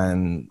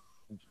 and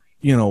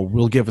you know,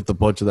 we'll give it the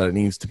budget that it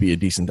needs to be a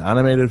decent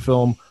animated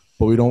film,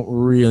 but we don't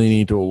really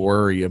need to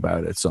worry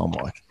about it so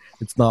much.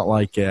 It's not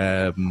like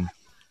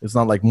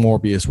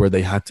Morbius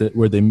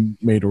where they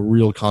made a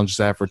real conscious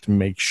effort to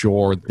make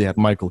sure they had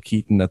Michael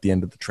Keaton at the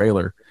end of the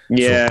trailer.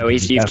 Yeah, so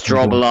you have to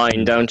draw the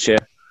line, don't you?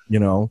 You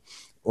know,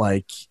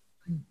 like,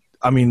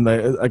 I mean,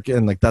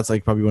 again, like that's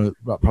like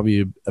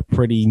probably a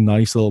pretty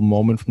nice little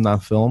moment from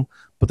that film.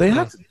 But they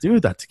had to do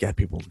that to get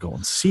people to go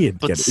and see it.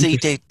 But see,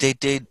 they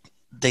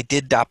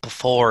did that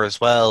before as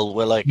well.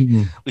 Where like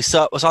we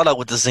saw that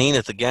with the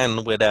Zenith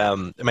again with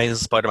Amazing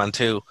Spider-Man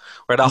 2,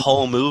 where that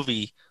whole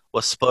movie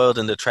was spoiled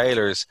in the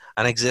trailers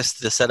and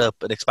existed to set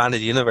up an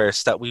expanded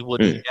universe that we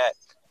wouldn't get.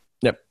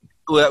 Yep.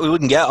 We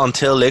wouldn't get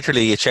until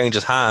literally it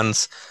changes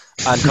hands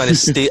and kind of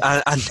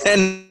and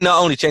then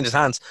not only changes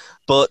hands,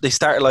 but they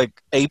started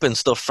like aping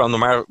stuff from the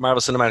Marvel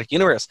Cinematic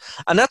Universe.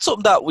 And that's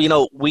something that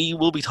we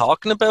will be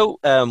talking about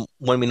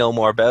when we know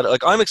more about it.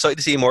 Like, I'm excited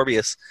to see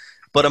Morbius,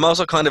 but I'm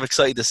also kind of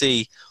excited to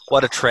see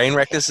what a train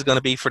wreck this is going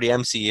to be for the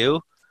MCU.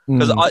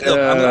 Because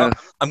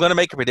I'm going to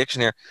make a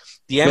prediction here.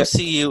 The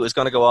MCU is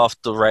going to go off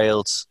the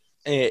rails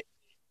in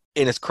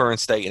its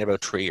current state in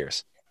about 3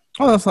 years.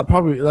 Oh,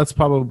 that's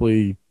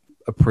probably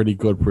a pretty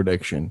good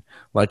prediction.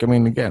 Like, I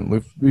mean, again,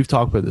 we've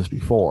talked about this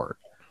before.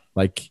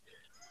 Like,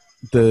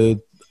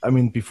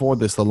 before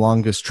this, the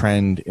longest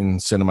trend in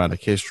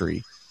cinematic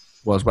history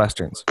was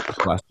westerns.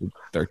 It lasted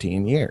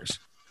 13 years.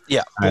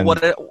 Yeah,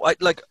 but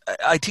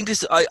I think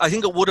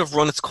it would have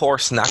run its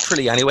course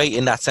naturally anyway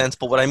in that sense.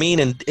 But what I mean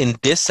in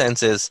this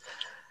sense is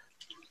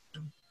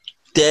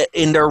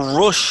in their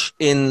rush,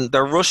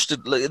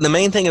 the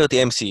main thing about the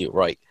MCU,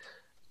 right?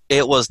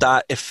 It was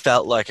that it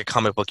felt like a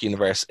comic book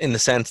universe in the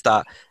sense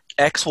that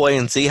X, Y,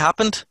 and Z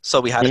happened,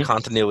 so we had a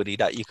continuity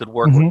that you could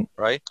work with,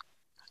 right?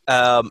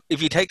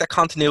 If you take that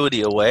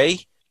continuity away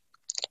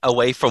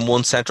from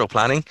one central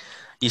planning,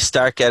 you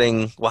start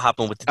getting what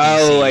happened with the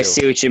DCU. Oh, I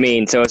see what you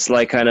mean. So it's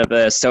like kind of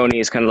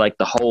Sony is kind of like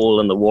the hole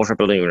in the water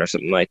balloon or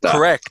something like that.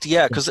 Correct,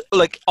 yeah, because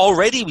like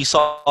already we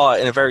saw it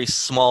in a very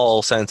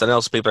small sense. I know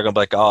some people are going to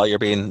be like, oh, you're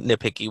being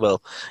nitpicky.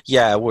 Well,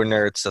 yeah, we're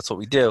nerds. That's what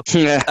we do.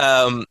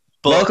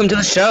 But, welcome to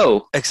the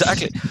show.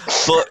 Exactly.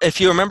 But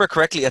if you remember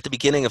correctly, at the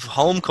beginning of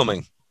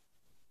Homecoming,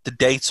 the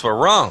dates were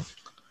wrong.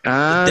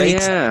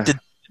 Yeah.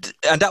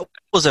 And that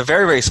was a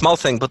very, very small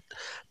thing, but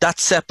that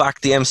set back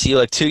the MCU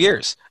like 2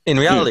 years in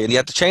reality, and you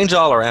had to change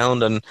all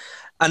around, and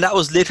that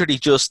was literally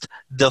just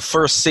the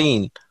first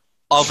scene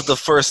of the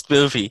first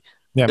movie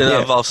that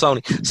involved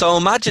Sony. So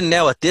imagine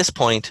now at this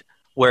point,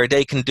 where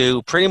they can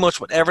do pretty much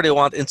whatever they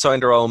want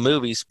inside their own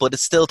movies, but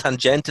it's still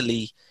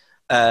tangentially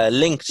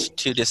linked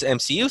to this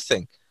MCU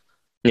thing.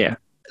 Yeah.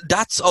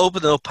 That's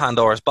opening up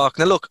Pandora's box.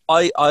 Now, look,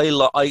 I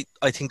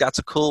think that's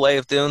a cool way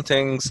of doing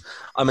things.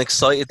 I'm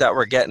excited that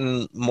we're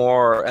getting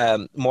more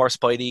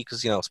Spidey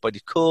because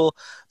Spidey's cool.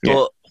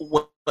 But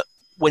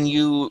when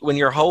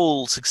your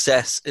whole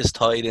success is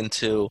tied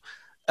into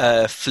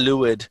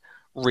fluid,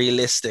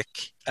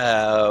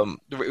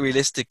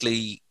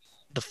 realistically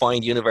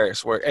defined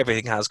universe where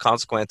everything has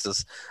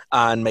consequences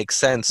and makes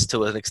sense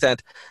to an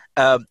extent,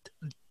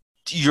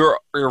 you're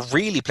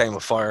really playing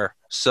with fire.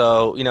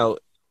 So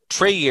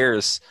 3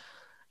 years,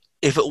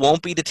 if it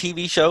won't be the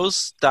TV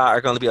shows that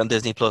are going to be on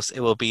Disney Plus, it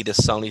will be the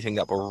Sony thing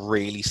that will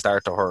really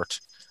start to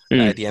hurt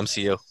the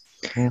MCU.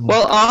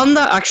 Well, on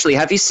that, actually,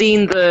 have you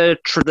seen the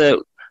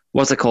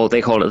what's it called?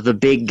 They call it the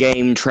Big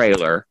Game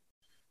trailer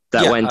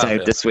that went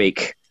out this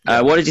week.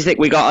 What did you think?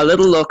 We got a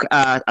little look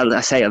at,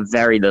 I say a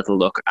very little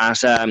look at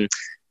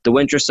the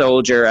Winter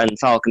Soldier and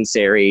Falcon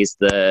series,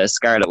 the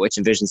Scarlet Witch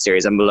and Vision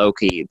series, and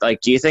Loki.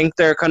 Like, do you think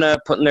they're kind of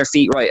putting their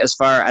feet right as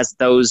far as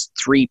those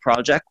 3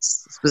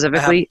 projects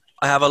specifically?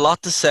 I have a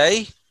lot to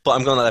say, but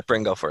I'm going to let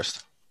Bryn go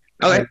first.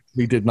 Okay.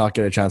 We did not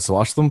get a chance to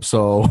watch them,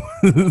 so...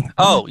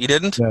 Oh, you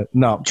didn't?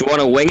 No. Do you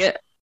want to wing it?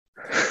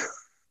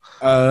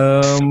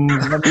 How can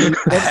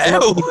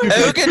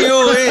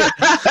you win?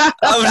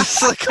 I'm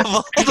just like, of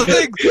all the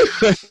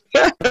things.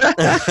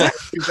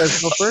 You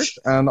guys go first,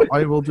 and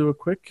I will do a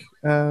quick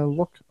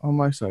look on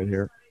my side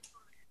here.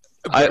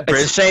 It's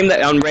a shame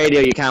that on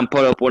radio you can't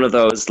put up one of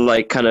those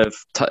like kind of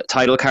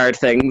title card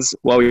things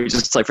while you're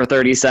just like for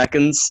 30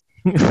 seconds.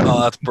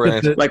 Oh, that's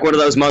brilliant! Like one of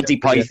those Monty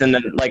Python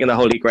and like in the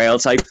Holy Grail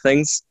type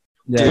things.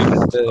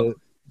 Yeah.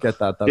 Get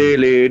that.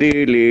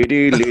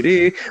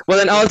 Well,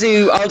 then I'll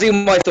do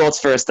my thoughts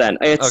first. Then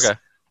okay.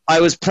 I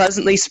was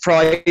pleasantly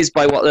surprised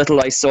by what little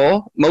I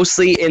saw,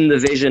 mostly in the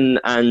Vision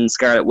and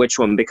Scarlet Witch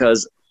one,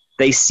 because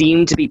they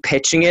seem to be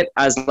pitching it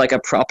as like a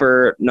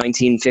proper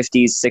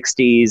 1950s,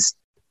 60s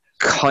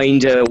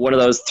kind of one of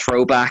those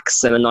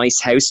throwbacks in a nice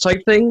house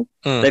type thing.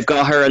 They've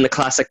got her in the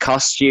classic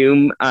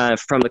costume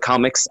from the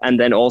comics, and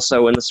then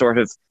also in the sort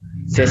of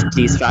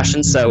 50s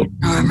fashion. So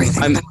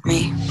everything but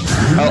me.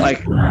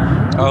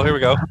 Oh, here we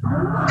go.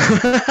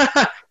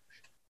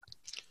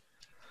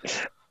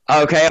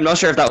 Okay, I'm not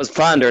sure if that was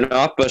planned or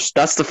not, but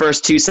that's the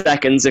first 2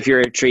 seconds if you're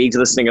intrigued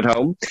listening at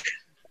home.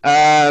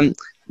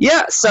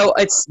 Yeah, so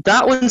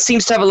that one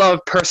seems to have a lot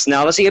of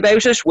personality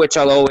about it, which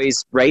I'll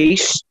always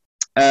rate.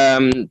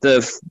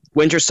 The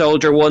Winter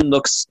Soldier one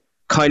looks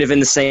kind of in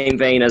the same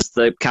vein as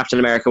the Captain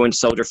America Winter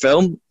Soldier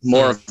film.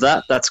 More of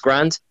that. That's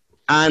grand.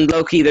 And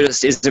Loki, there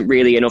just isn't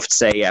really enough to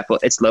say yet,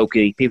 but it's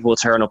Loki. People will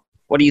turn up.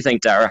 What do you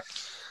think, Dara?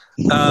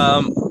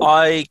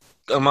 I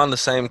am on the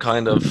same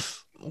kind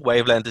of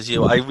wavelength as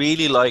you. I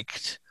really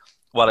liked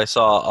what I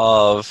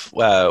saw of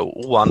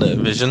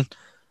WandaVision.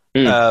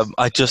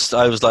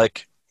 I was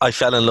like, I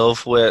fell in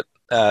love with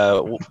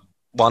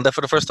Wanda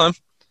for the first time.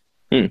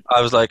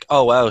 I was like,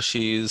 oh wow,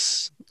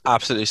 she's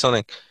absolutely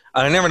stunning.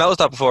 And I never noticed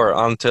that before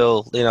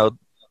until,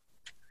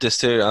 this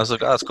too. I was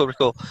like, oh, that's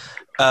cool.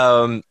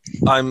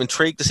 I'm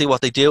intrigued to see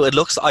what they do. It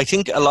looks, I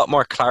think a lot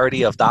more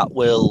clarity of that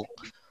will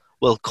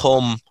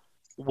come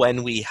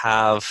when we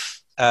have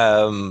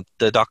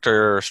the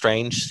Doctor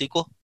Strange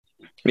sequel.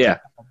 Yeah.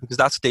 Because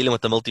that's dealing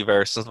with the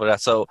multiverse and stuff like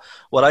that. So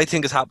what I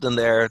think is happening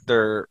there,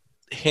 they're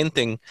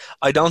hinting,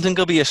 I don't think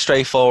it'll be as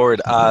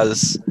straightforward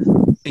as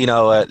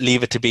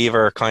Leave It to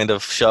Beaver kind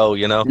of show,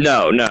 No.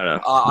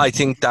 I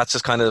think that's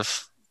just kind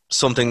of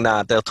something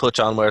that they'll touch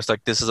on where it's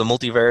like, this is a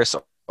multiverse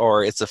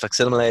or it's a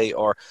facsimile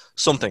or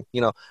something,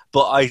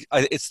 But I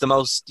it's the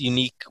most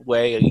unique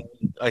way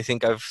I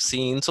think I've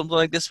seen something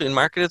like this being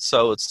marketed,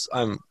 so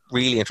I'm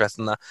really interested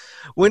in that.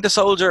 Winter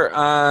Soldier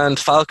and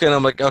Falcon,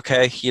 I'm like,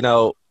 okay,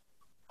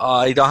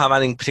 I don't have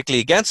anything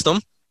particularly against them,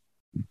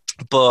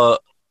 but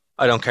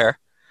I don't care.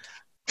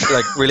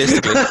 Like,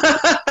 realistically.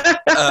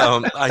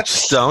 I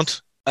just don't.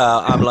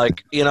 I'm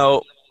like, I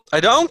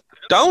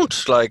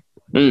don't like,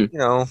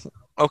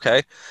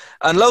 okay.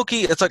 And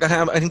Loki, it's like,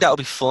 I think that'll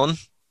be fun.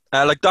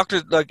 Like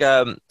Dr.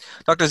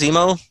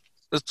 Zemo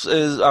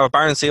or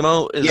Baron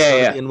Zemo is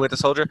in Winter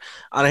Soldier, and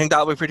I think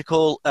that'll be pretty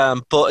cool.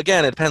 But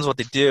again, it depends what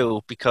they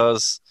do,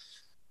 because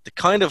they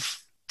kind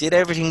of did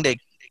everything they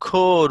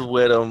could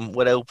with him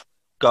without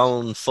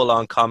going full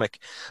on comic.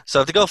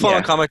 So if they go full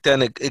on comic,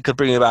 then it could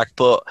bring me back.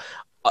 But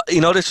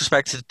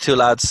disrespect to the two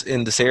lads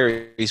in the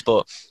series,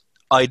 but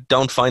I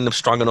don't find them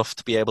strong enough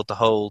to be able to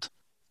hold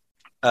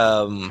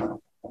that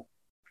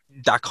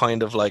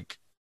kind of like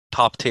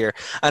top tier.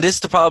 And this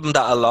is the problem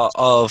that a lot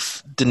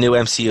of the new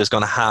MCU is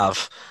going to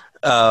have,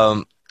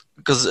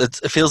 because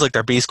it feels like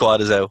their B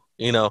squad is out,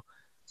 and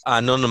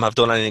none of them have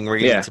done anything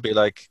really to be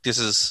like, this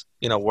is,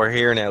 we're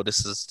here now.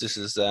 This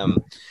is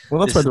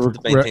well, that's why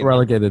they're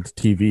relegated to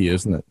TV,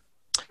 isn't it?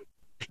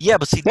 Yeah,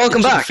 but see,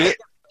 welcome back.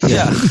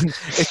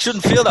 It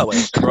shouldn't feel that way,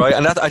 right?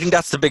 And I think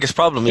that's the biggest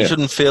problem. You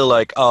shouldn't feel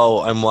like,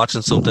 oh, I'm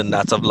watching something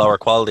that's of lower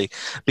quality,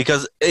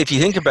 because if you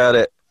think about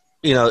it,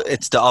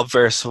 it's the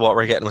obverse of what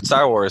we're getting with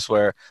Star Wars,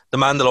 where The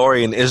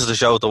Mandalorian is the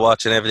show to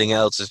watch and everything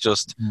else is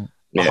just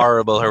a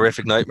horrible,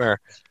 horrific nightmare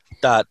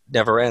that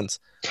never ends.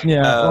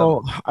 Yeah,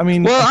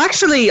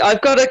 actually, I'm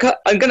going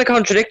to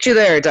contradict you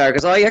there, Dar,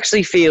 because I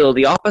actually feel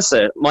the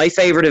opposite. My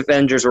favorite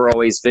Avengers were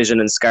always Vision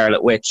and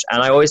Scarlet Witch,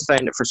 and I always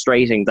found it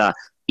frustrating that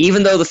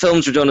even though the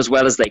films were done as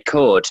well as they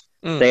could,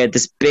 they had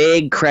this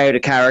big crowd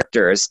of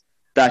characters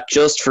that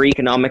just for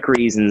economic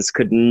reasons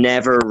could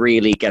never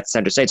really get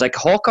center stage. Like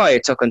Hawkeye,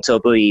 it took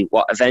until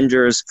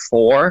Avengers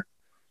 4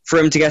 for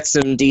him to get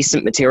some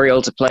decent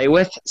material to play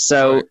with.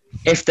 So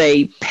if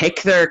they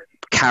pick their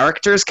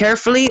characters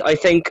carefully, I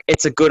think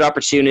it's a good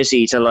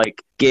opportunity to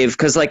give,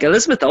 because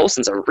Elizabeth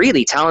Olsen's a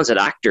really talented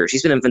actor.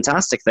 She's been in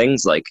fantastic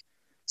things.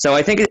 So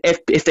I think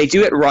if they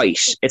do it right,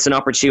 it's an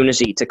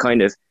opportunity to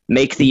kind of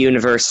make the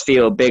universe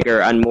feel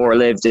bigger and more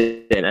lived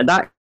in, and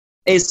that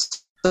is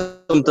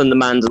something The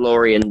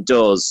Mandalorian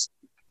does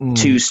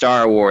to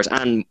Star Wars,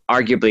 and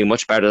arguably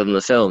much better than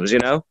the films.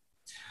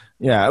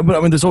 Yeah,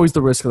 but there's always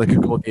the risk of a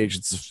couple of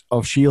Agents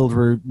of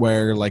S.H.I.E.L.D.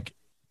 where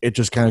it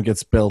just kind of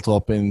gets built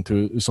up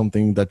into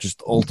something that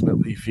just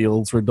ultimately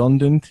feels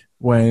redundant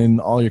when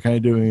all you're kind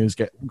of doing is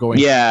going.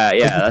 Yeah,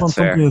 that's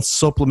fair. Something that's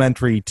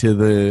supplementary to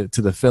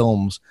the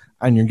films,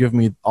 and you're giving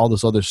me all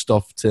this other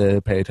stuff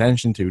to pay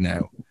attention to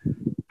now,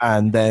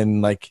 and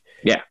then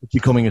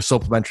becoming a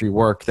supplementary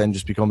work then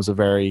just becomes a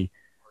very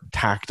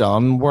tacked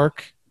on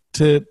work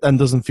and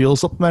doesn't feel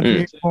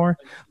supplementary anymore.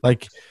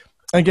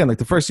 Again,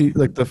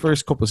 the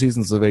first couple of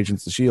seasons of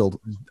Agents of S.H.I.E.L.D.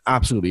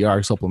 absolutely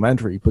are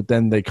supplementary, but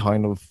then they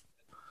kind of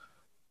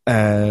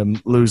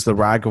lose the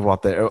rag of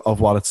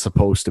what it's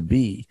supposed to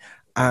be,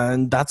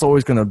 and that's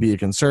always going to be a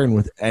concern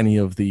with any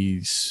of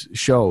these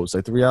shows.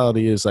 The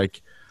reality is, for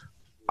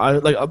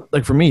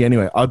me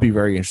anyway, I'd be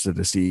very interested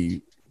to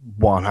see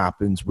what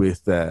happens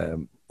with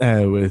the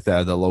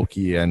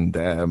Loki and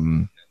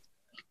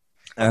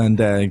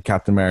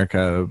Captain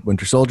America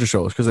Winter Soldier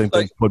shows, because I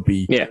think would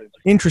be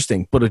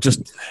interesting, but it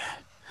just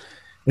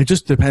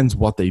depends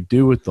what they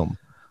do with them.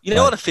 You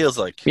know what it feels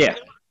like? Yeah.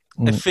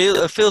 It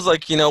feels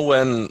like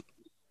when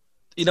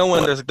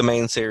there's the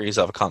main series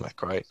of a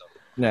comic, right?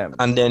 Yeah.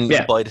 And then you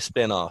buy the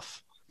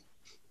spin-off.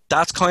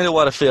 That's kind of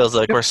what it feels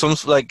like, where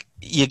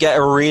you get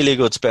a really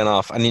good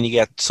spin-off and then you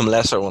get some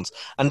lesser ones.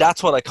 And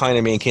that's what I kind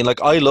of mean, Keen.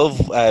 I love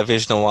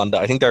Vision and Wanda.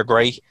 I think they're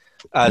great.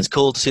 It's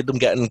cool to see them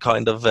getting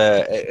kind of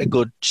a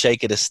good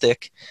shake of the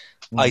stick.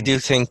 I do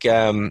think,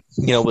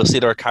 we'll see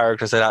their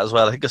characters like that as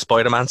well. I think a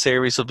Spider-Man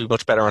series would be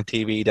much better on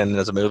TV than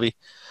as a movie.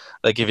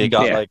 If you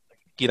got a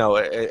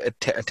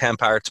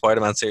 10-part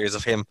Spider-Man series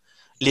of him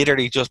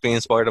literally just being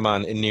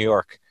Spider-Man in New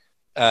York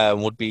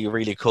would be a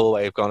really cool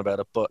way of going about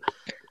it. But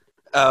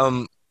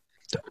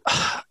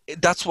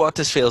that's what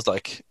this feels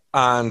like.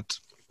 And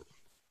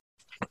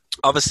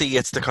obviously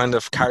it's to kind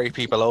of carry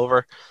people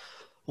over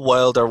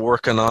while they're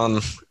working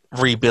on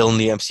rebuilding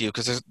the MCU,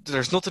 because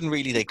there's nothing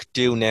really they could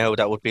do now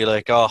that would be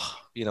what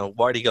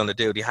are they going to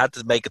do? They had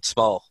to make it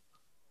small.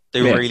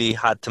 They really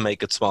had to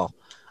make it small.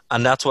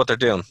 And that's what they're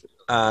doing.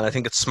 And I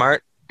think it's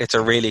smart. It's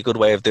a really good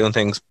way of doing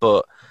things.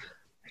 But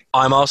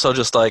I'm also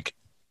just is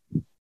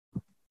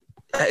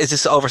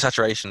this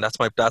oversaturation? That's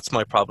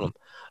my problem.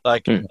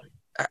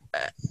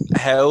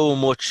 How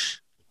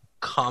much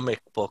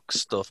comic book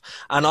stuff,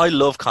 and I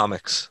love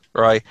comics,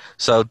 right?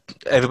 So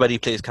everybody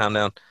please calm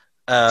down.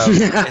 I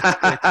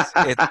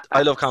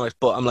love comics,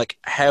 but I'm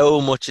how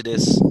much of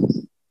this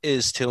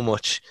is too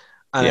much?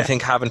 And I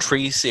think having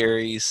 3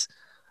 series,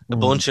 a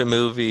bunch of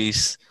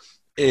movies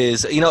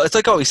is, it's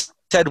like always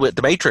said with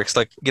The Matrix,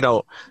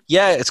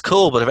 it's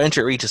cool, but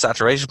eventually it reaches a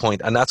saturation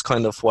point, and that's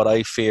kind of what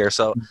I fear.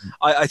 So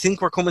I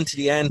think we're coming to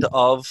the end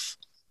of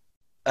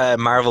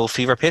Marvel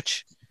fever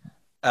pitch,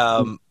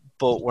 but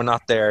we're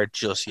not there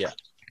just yet.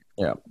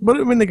 Yeah, but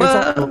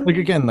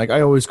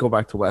I always go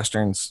back to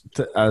Westerns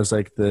as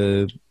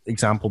the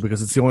example,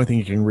 because it's the only thing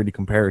you can really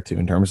compare it to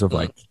in terms of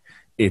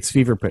its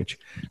fever pitch.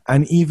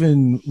 And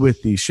even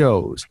with these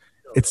shows,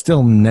 it's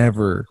still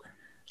never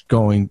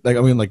going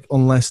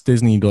unless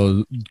Disney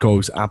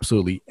goes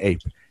absolutely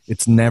ape,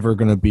 it's never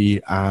going to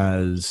be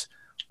as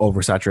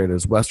oversaturated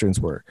as Westerns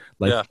were.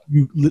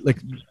 You would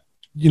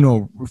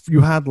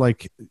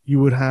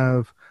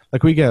have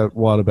we get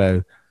what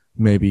about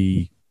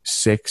maybe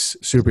 6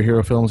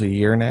 superhero films a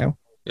year now.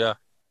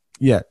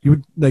 Yeah,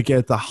 you would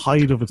at the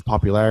height of its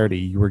popularity,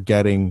 you would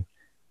get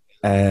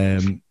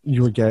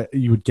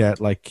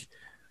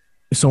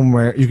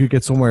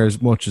somewhere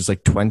as much as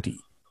 20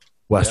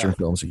 Western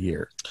films a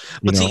year.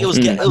 But see, it was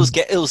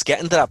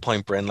getting to that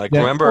point, Bryn.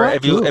 Remember,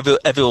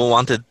 everyone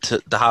wanted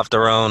to have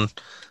their own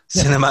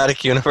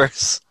cinematic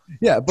universe.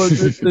 Yeah, but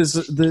this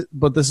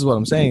is what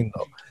I'm saying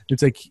though.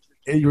 It's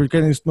you were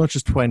getting as much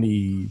as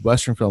 20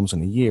 Western films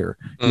in a year.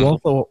 You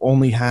also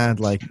only had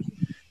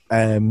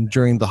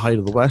during the height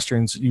of the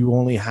Westerns, you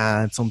only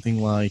had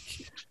something I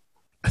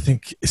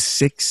think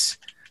 6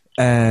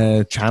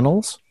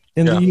 channels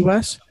in the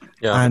US,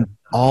 and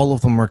all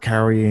of them were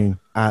carrying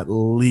at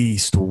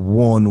least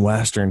one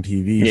Western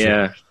TV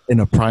show in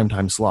a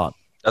primetime slot.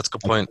 That's a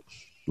good point.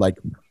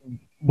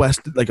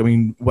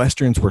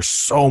 westerns were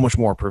so much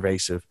more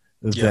pervasive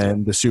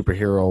than the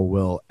superhero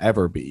will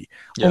ever be.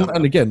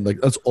 And again, like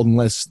that's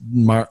unless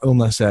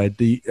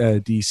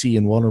DC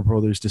and Warner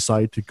Brothers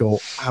decide to go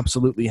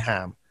absolutely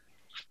ham.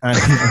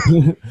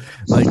 And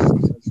like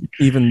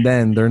even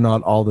then, they're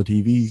not all the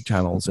TV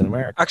channels in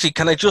America. Actually,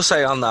 can I just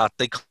say on that,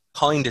 they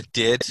kind of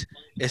did.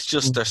 It's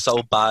just they're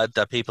so bad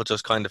that people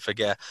just kind of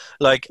forget.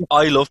 Like,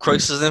 I love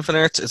Crisis on Infinite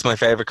Earths. It's my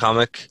favorite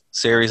comic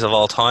series of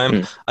all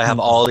time. I have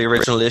all the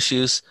original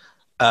issues,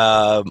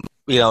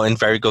 in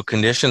very good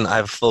condition. I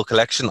have a full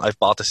collection. I've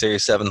bought the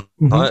series several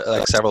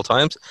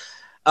times.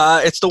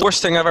 It's the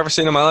worst thing I've ever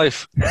seen in my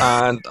life,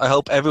 and I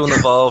hope everyone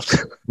involved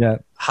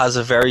has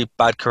a very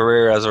bad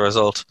career as a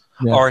result.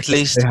 Yeah, or at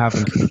least they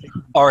haven't.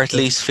 Or at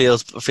least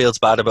feels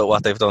bad about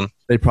what they've done.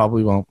 They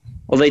probably won't.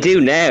 Well, they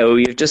do now.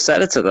 You've just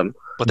said it to them.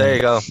 But there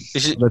you go.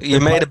 You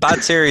made a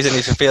bad series and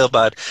you should feel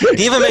bad. You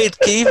even made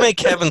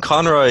Kevin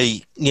Conroy,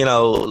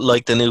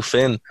 like the new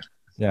Finn.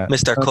 Yeah.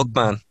 Mr.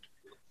 Cookman.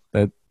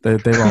 They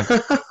won't.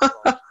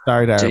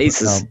 Sorry, Darren.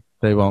 Jesus. No,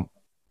 they won't.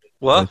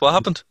 What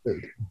happened?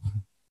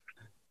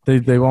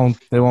 They won't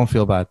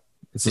feel bad.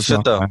 They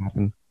should though.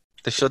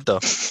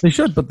 They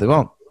should, but they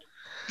won't.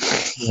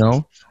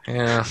 Yeah.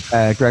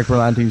 Greg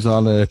Berlanti's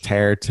on a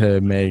tear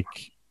to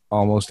make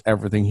almost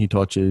everything he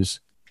touches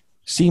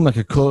seem like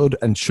it could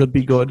and should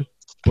be good,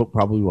 but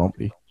probably won't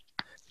be.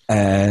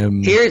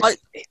 Here's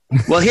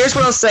what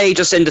I'll say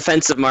just in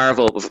defense of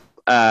Marvel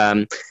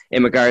in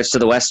regards to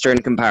the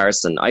Western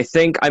comparison. I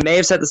think I may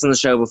have said this on the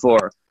show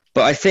before,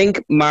 but I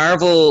think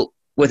Marvel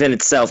within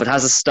itself, it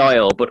has a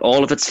style, but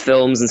all of its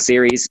films and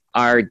series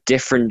are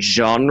different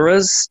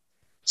genres.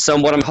 So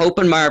what I'm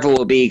hoping Marvel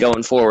will be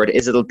going forward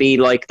is it'll be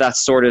like that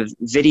sort of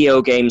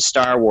video game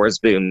Star Wars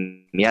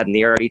boom you had in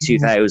the early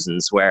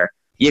 2000s where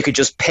you could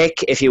just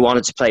pick if you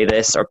wanted to play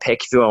this or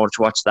pick if you wanted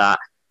to watch that,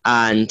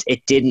 and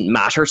it didn't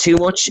matter too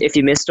much if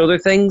you missed other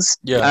things.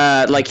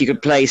 Like you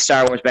could play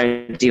Star Wars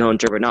Bounty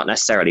Hunter but not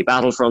necessarily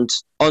Battlefront,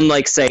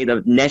 unlike say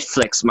the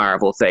Netflix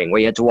Marvel thing where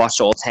you had to watch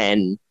all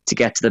 10 to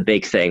get to the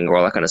big thing or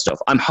all that kind of stuff.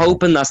 I'm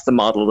hoping that's the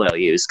model they'll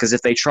use, because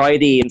if they try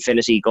the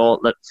Infinity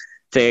Gauntlet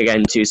thing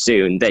again too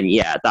soon, then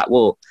that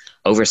will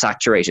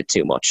oversaturate it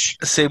too much.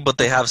 See, but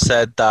they have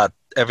said that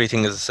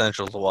everything is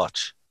essential to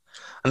watch,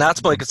 and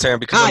that's my concern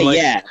because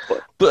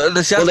but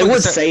they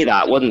would say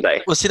that, wouldn't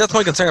they? Well, see, that's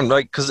my concern,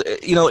 right? Because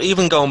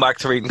even going back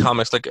to reading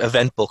comics like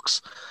event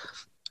books,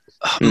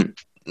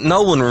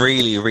 no one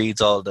really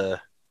reads all the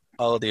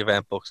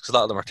event books because a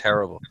lot of them are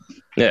terrible.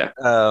 Yeah.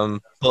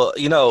 But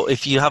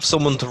if you have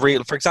someone to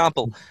read, for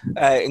example,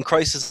 in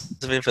Crisis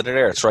of Infinite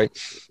Earths, right?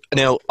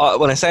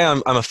 When I say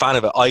I'm a fan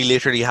of it, I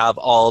literally have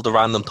all the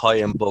random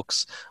tie-in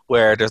books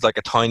where there's like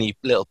a tiny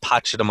little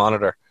patch of the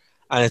monitor,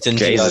 and it's in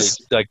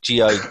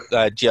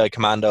GI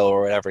Commando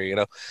or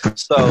whatever,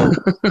 So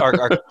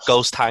or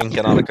Ghost Tank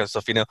and all that kind of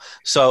stuff,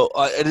 So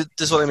this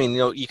is what I mean.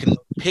 You can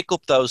pick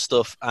up those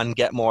stuff and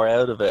get more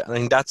out of it. I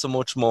think that's a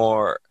much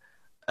more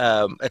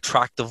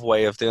attractive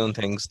way of doing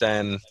things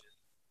than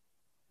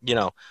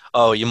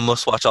you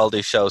must watch all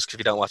these shows, because if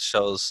you don't watch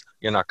shows,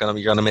 you're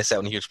gonna miss out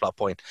on a huge plot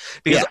point.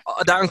 Because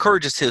that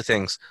encourages two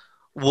things: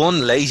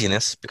 one,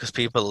 laziness, because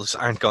people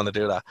aren't going to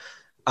do that,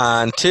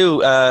 and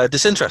two,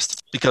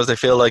 disinterest, because they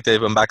feel like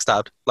they've been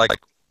backstabbed. Like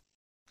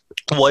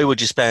why would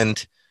you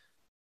spend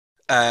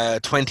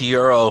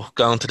 €20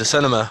 going to the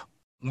cinema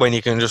when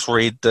you can just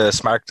read the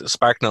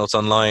Spark Notes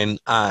online?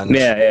 And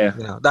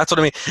that's what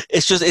I mean.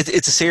 It's just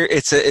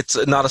it's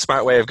not a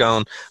smart way of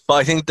going. But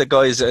I think the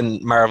guys in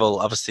Marvel,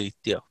 obviously,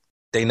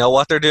 they know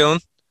what they're doing.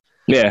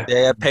 Yeah,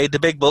 they paid the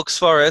big bucks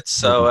for it.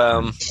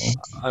 So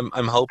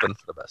I'm hoping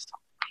for the best.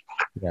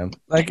 Yeah,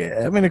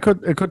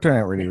 it could turn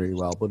out really, really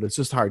well, but it's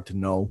just hard to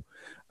know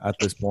at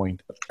this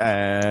point.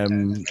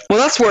 Well,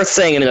 that's worth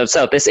saying in and of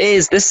itself.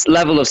 This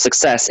level of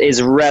success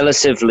is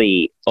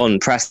relatively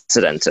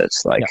unprecedented.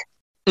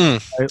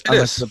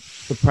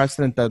 The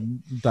precedent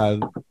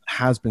that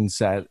has been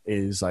set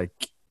is like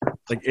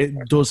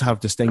it does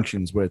have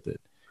distinctions with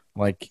it.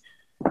 Like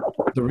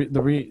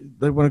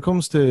when it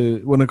comes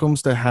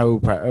to how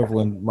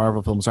prevalent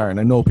Marvel films are, and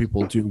I know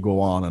people do go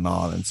on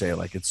and say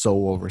like it's so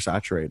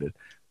oversaturated,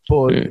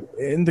 but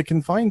in the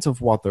confines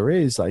of what there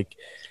is, like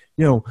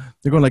they're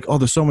going like, oh,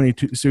 there's so many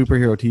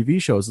superhero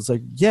TV shows. It's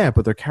like, yeah,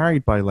 but they're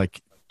carried by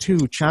like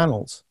 2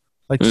 channels.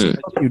 Like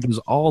CW does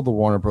all the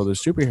Warner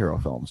Brothers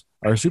superhero films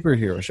or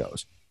superhero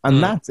shows,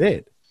 and that's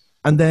it.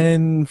 And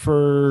then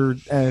for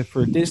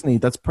Disney,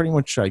 that's pretty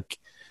much like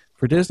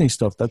for Disney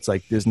stuff. That's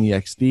like Disney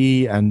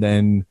XD, and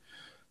then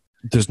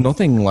there's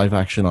nothing live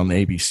action on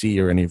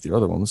ABC or any of the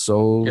other ones.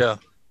 So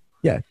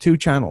 2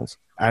 channels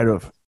out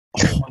of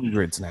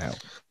hundreds now.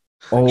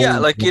 Oh, yeah,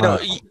 you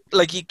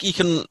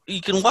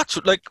can watch.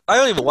 Like, I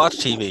don't even watch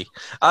TV.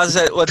 As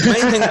I said,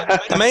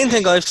 the main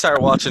thing I've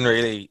started watching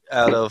really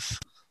out of,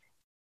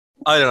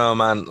 I don't know,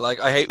 man. Like,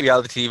 I hate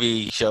reality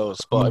TV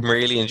shows, but I'm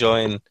really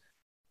enjoying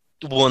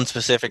one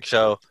specific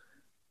show,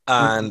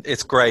 and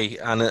it's great.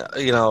 And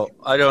you know,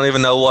 I don't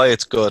even know why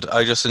it's good.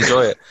 I just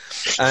enjoy it.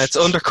 And it's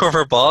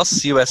Undercover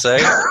Boss USA.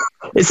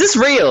 Is this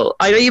real?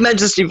 I know you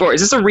mentioned this before.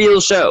 Is this a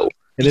real show?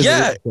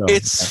 Yeah,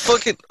 it's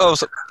fucking. Oh,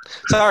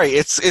 sorry.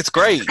 It's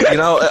great. You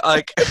know,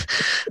 like,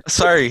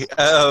 sorry.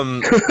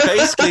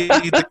 Basically,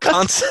 the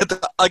concept.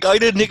 Like, I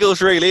didn't think it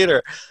was real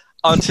either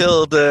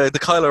until the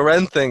Kylo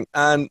Ren thing.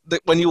 And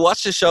when you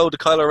watch the show, the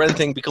Kylo Ren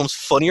thing becomes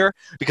funnier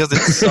because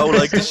it's so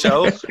like the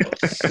show.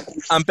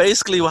 And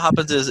basically, what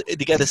happens is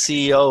they get a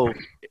CEO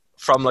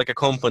from like a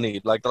company.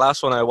 Like the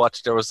last one I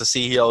watched, there was the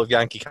CEO of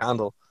Yankee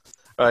Candle.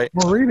 Right.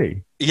 Oh,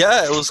 really?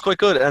 Yeah, it was quite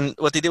good. And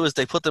what they do is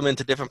they put them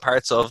into different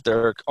parts of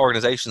their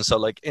organization. So,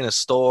 like in a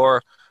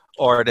store,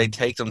 or they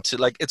take them to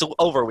like it's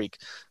over a week.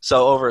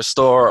 So over a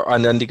store,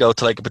 and then they go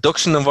to like a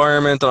production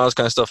environment and all this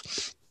kind of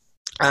stuff.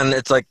 And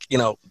it's like, you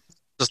know,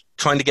 just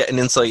trying to get an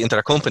insight into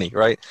their company,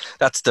 right?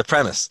 That's the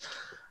premise.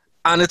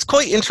 And it's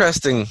quite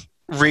interesting,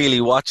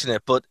 really watching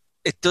it. But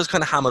it does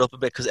kind of ham it up a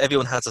bit because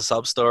everyone has a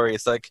sob story.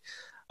 It's like,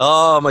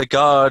 oh my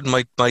God,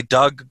 my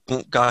dog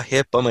got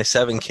hit by my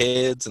 7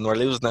 kids and we're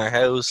losing our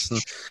house.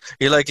 And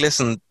you're like,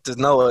 listen, there's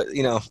no,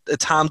 you know,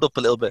 it's hammed up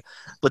a little bit.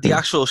 But the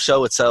actual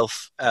show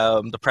itself,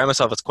 the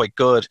premise of it's quite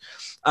good.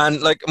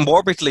 And like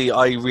morbidly,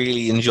 I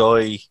really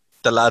enjoy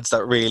the lads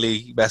that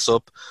really mess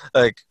up.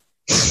 Like,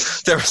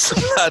 there was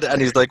some lad and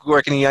he's like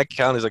working in Yankee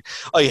County. He's like,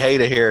 I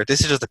hate it here.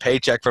 This is just a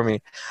paycheck for me.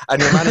 And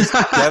your man is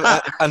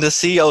and the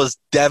CEO is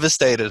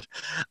devastated.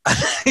 And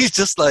he's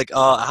just like,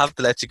 oh, I have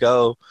to let you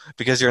go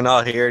because you're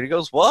not here. And he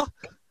goes, what?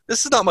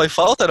 This is not my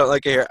fault. I don't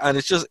like it here. And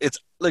it's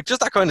like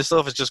just that kind of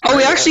stuff is just great. Oh,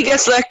 he actually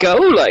gets let go,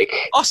 like.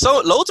 Oh, so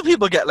loads of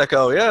people get let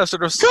go. Yeah, so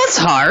there's. That's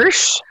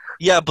harsh.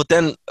 Yeah, but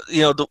then,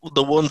 you know,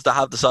 the ones that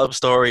have the sub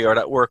story or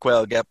that work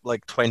well get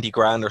like 20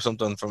 grand or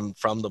something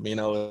from them, you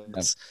know.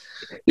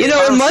 You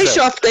know, in my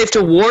shop, they have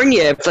to warn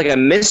you if like a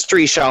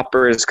mystery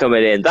shopper is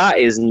coming in. That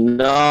is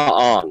not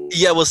on.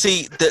 Yeah, well,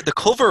 see, the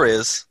cover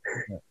is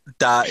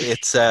that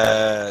it's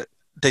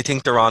they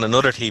think they're on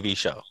another TV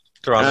show.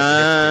 They're on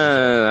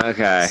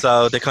okay.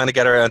 So they kind of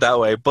get around that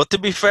way. But to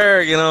be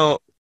fair, you know,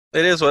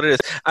 it is what it is.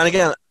 And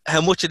again,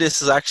 how much of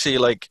this is actually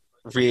like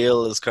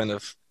real is kind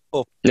of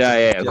up.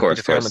 Yeah, of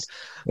course.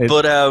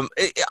 But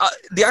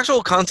the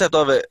actual concept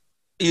of it,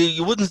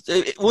 you wouldn't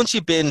once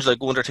you binge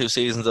like 1 or 2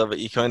 seasons of it,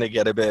 you kind of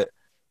get a bit,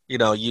 you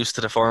know, used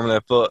to the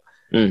formula. But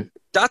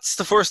that's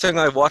the first thing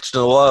I've watched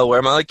in a while where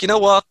I'm like, you know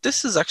what,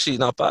 this is actually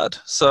not bad.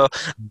 So,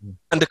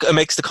 and it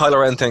makes the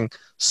Kylo Ren thing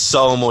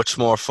so much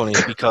more funny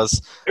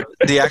because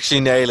they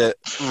actually nail it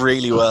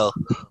really well.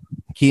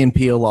 Key and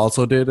Peele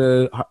also did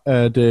a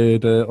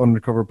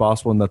Undercover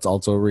Boss one that's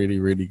also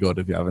really, really good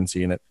if you haven't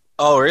seen it.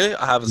 Oh, really?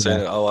 I haven't seen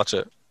it. I'll watch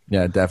it.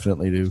 Yeah,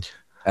 definitely do.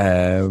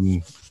 I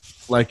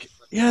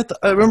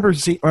remember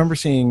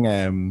seeing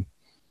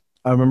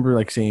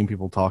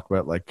people talk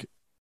about like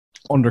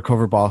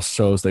Undercover Boss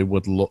shows they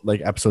would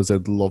like episodes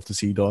they'd love to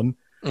see done.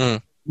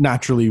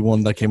 Naturally,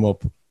 one that came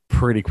up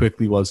pretty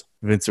quickly was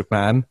Vince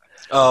McMahon.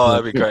 Oh,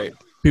 that'd be great.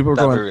 People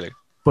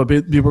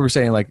were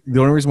saying like the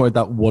only reason why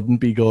that wouldn't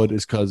be good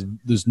is because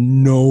there's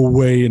no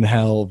way in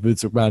hell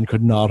Vince McMahon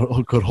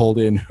could hold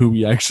in who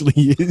he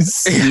actually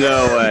is.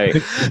 No way.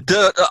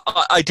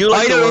 I do.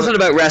 Like I know nothing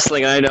about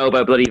wrestling. I know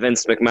about bloody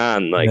Vince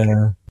McMahon. Like,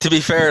 to be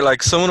fair,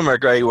 like some of them are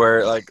great.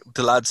 Where like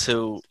the lads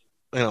who,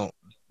 you know,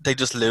 they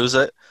just lose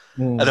it.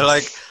 And they're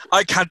like,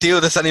 I can't deal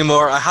with this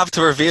anymore. I have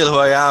to reveal who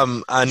I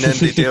am. And then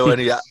they do, and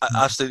he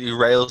absolutely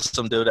rails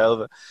some dude out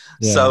of it.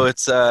 Yeah. So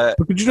it's... But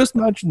could you just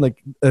imagine,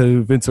 like, a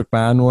Vince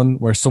McMahon one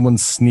where someone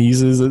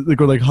sneezes, they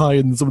go, like, hi,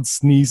 and someone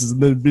sneezes,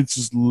 and then Vince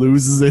just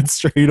loses it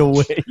straight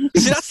away.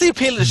 See, that's the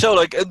appeal of the show.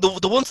 Like,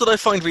 the ones that I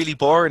find really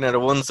boring are the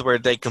ones where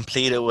they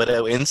complete it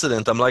without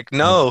incident. I'm like,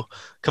 no,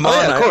 come on.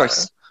 Yeah, of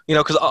course. You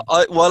know, because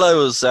while I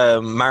was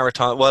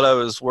while I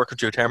was working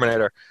through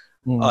Terminator,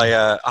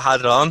 I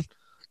had it on.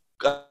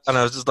 And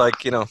I was just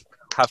like, you know,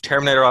 have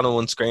Terminator on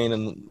one screen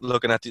and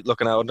looking at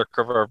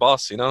Undercover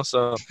Boss, you know.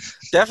 So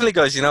definitely,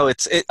 guys, you know,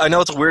 I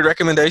know it's a weird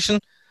recommendation,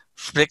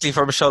 particularly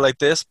from a show like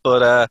this,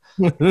 but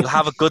you'll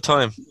have a good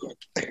time.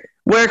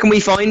 Where can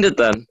we find it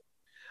then?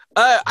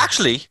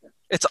 Actually,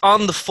 it's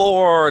on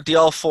the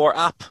All 4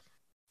 app.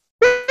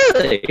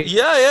 Really?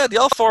 Yeah, the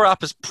All 4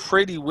 app is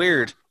pretty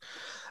weird,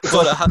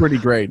 but pretty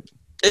great.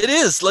 It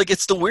is like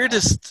it's the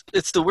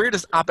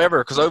weirdest app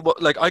ever because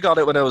I got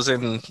it when I was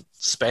in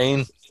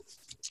Spain.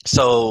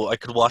 So I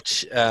could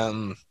watch,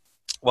 what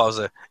was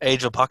it,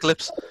 Age of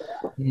Apocalypse?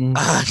 And,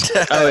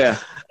 oh, yeah.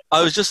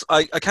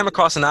 I came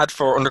across an ad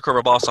for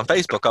Undercover Boss on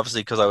Facebook,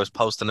 obviously, because I was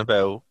posting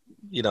about,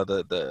 you know,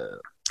 the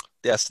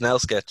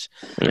SNL sketch.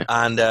 Yeah.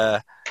 And,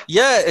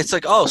 it's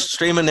like, oh,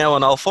 streaming now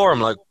on All 4.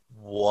 I'm like,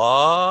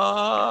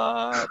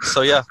 what?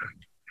 So, yeah,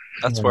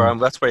 that's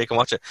where you can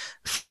watch it.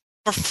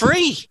 For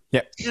free.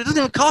 Yeah. It doesn't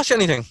even cost you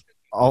anything.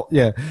 Oh,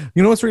 yeah.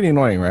 You know what's really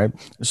annoying, right?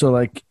 So,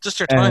 like... Just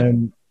your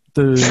time.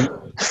 What's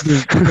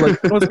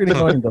really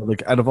annoying though,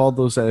 like out of all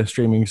those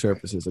streaming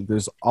services, like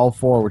there's All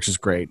 4, which is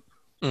great.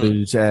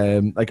 There's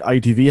like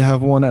ITV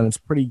have one and it's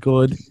pretty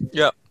good.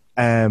 Yep.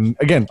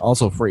 Again,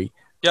 also free.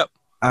 Yep.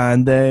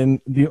 And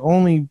then the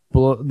only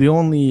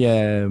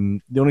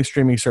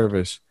streaming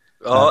service.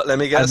 Let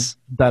me guess.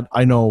 That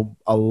I know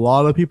a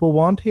lot of people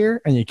want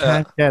here, and you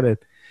can't get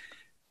it.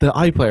 The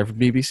iPlayer from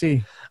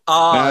BBC. No,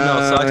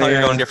 so I thought you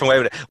were going a different way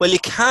with it. Well, you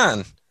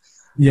can.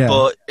 Yeah.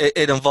 But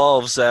it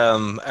involves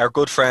our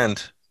good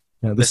friend,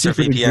 Mr.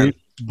 VPN.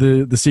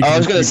 The secret. I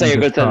was going to say a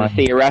good thing,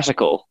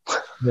 theoretical.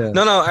 Yeah.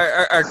 No,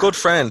 our good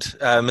friend,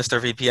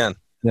 Mr. VPN.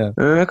 Yeah.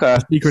 Okay.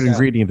 The secret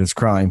ingredient is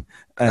crime.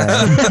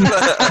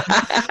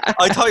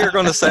 I thought you were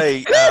going to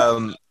say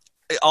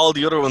all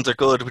the other ones are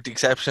good, with the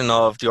exception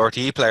of the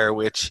RTE player,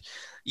 which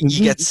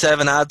you get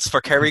 7 ads for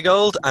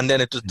Kerrygold, and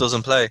then it just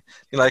doesn't play.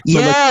 You're like,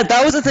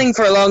 that was a thing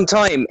for a long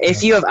time.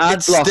 If you have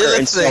ad blocker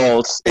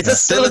installed, it's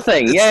still a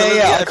thing.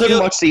 Yeah. I couldn't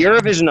watch the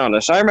Eurovision on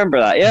it. I remember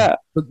that. Yeah.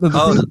 But the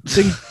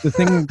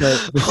thing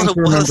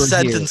what a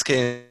sentence,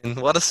 Kane.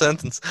 What a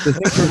sentence. The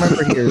thing to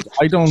remember here is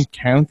I don't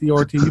count the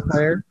RTE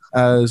player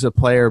as a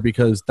player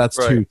because that's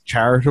too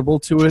charitable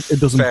to it.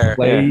 It doesn't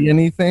play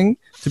anything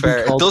to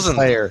be called a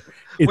player.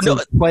 It's a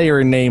player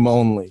in name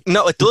only.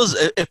 No, it does.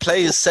 It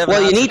plays 7.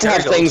 Well, you need to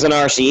have things on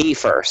RTE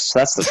first.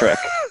 That's the trick.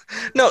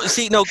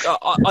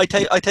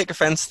 I take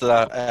offence to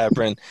that,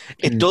 Bryn.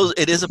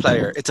 It is a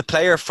player. It's a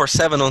player for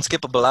 7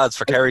 unskippable ads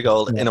for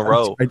Kerrygold in a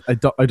row.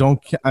 I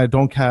don't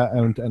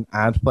count an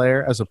ad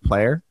player as a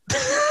player.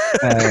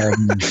 But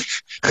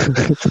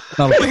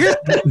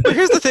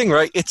here's the thing,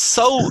 right? It's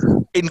so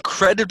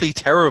incredibly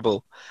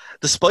terrible,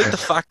 despite the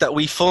fact that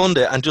we fund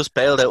it and just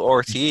bailed out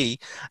RTE.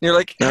 And you're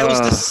like, how is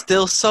this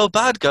still so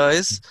bad,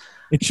 guys?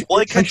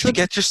 Why can't you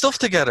get your stuff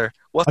together?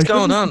 What's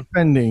going on?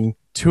 Spending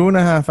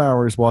 2.5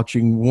 hours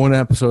watching one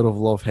episode of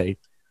Love Hate,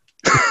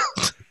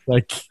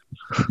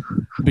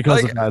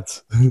 because of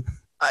ads.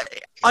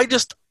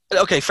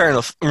 Okay, fair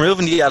enough.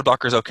 Removing the ad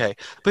blocker is okay.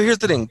 But here's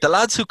the thing. The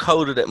lads who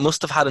coded it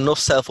must have had enough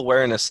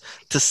self-awareness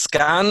to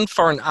scan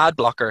for an ad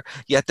blocker,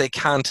 yet they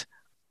can't,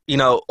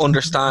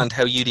 understand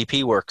how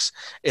UDP works.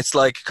 It's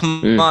like,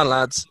 come on,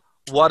 lads.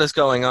 What is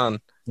going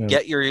on? Yeah.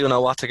 Get your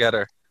you-know-what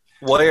together.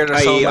 Why are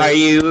there Are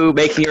you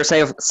making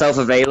yourself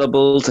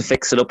available to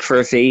fix it up for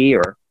a fee,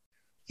 or...?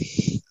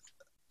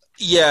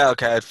 Yeah,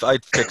 okay,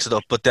 I'd fix it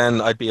up, but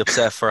then I'd be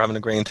upset for having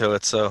agreed to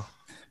it, so...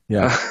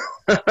 Yeah.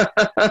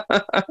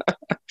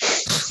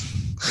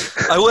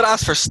 I would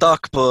ask for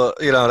stock, but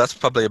that's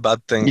probably a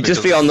bad thing. You'd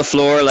just be on the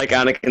floor like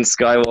Anakin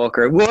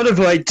Skywalker. What have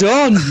I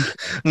done?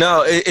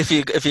 No, if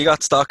you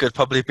got stock, it'd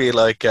probably be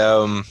like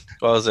what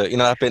was it?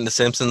 That bit in The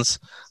Simpsons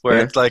where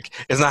it's like,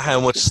 it's not how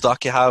much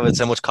stock you have; it's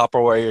how much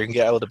copper wire you can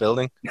get out of the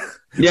building.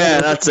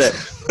 Yeah, that's it.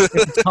 If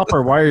it's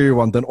copper wire you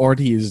want, then RT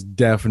is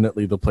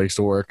definitely the place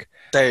to work.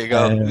 There you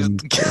go. I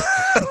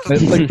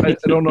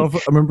don't know if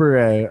I remember.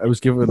 I was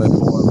given a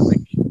tour.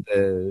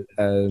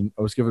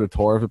 I was given a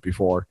tour of it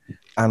before,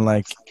 and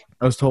I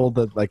was told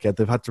that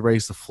they've had to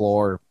raise the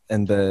floor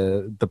in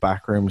the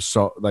back room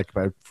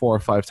about 4 or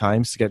 5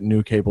 times to get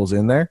new cables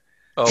in there.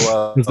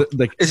 Oh,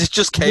 is it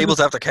just cables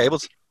after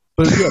cables?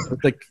 But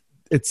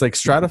it's like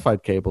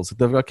stratified cables.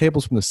 They've got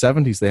cables from the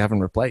 70s they haven't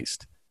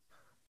replaced.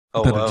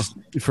 Oh, wow.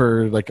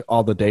 For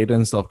all the data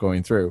and stuff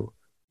going through.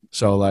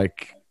 So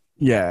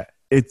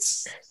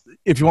it's,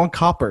 if you want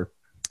copper,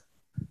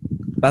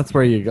 that's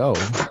where you go.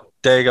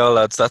 There you go,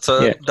 lads. That's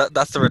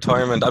the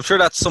retirement. I'm sure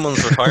that's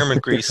someone's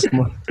retirement grease.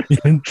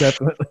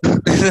 Definitely.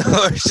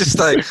 It's just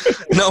like,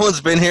 no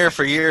one's been here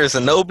for years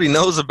and nobody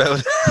knows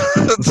about it.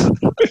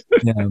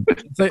 Yeah,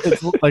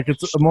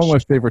 it's among my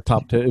favorite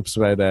top tips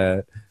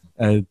about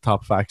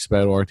top facts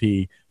about RT.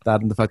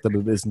 That and the fact that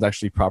it isn't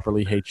actually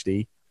properly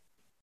HD.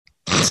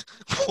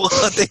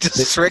 What? They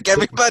just trick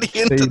everybody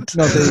into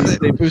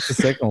they boost the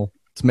signal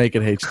to make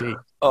it HD.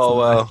 Oh,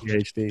 wow.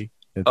 HD.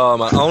 Oh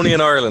man, only in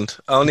Ireland.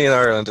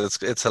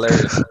 It's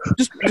hilarious.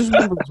 Just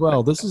remember as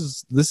well, this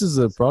is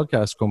a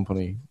broadcast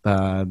company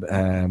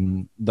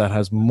that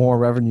has more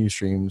revenue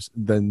streams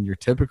than your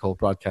typical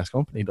broadcast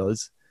company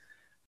does,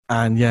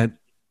 and yet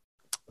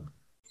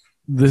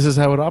this is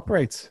how it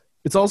operates.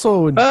 It's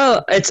also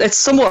it's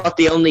somewhat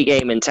the only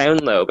game in town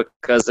though,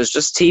 because there's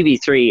just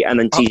TV3 and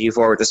then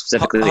TG4, which is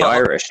specifically the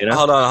Irish.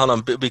 Hold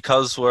on,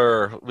 because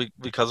we're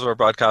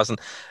broadcasting,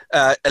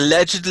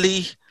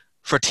 allegedly.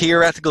 For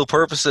theoretical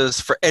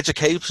purposes, for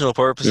educational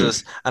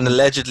purposes, and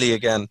allegedly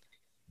again.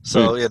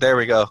 So, yeah, there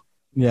we go.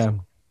 Yeah.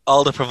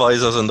 All the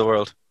provisos in the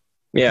world.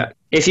 Yeah.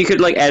 If you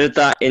could, edit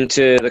that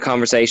into the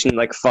conversation,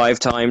 5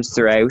 times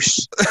throughout.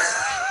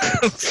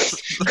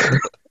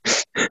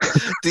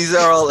 These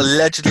are all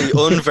allegedly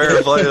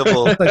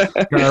unverifiable.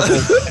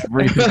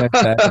 Everything I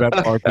said about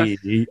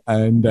RPE,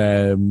 and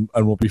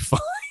we'll be fine.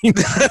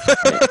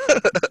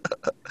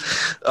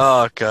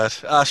 Oh god!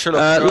 Sure.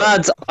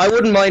 Lads, I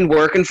wouldn't mind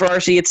working for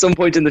RT at some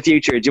point in the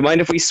future. Do you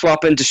mind if we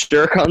swap into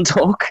Sturcon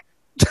talk?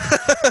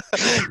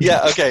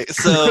 Yeah. Okay.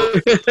 So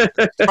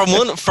from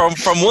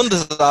one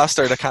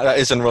disaster that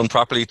isn't run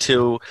properly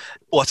to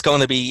what's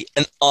going to be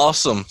an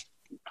awesome,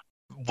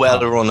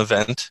 well-run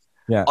event.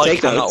 Yeah. I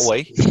cannot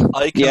wait.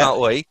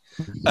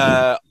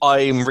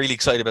 I'm really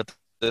excited about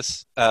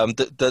this.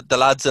 The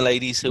lads and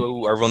ladies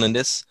who are running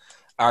this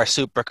are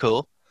super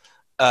cool.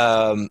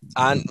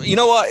 And you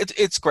know what?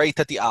 It's great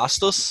that they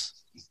asked us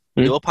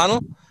to do a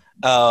panel.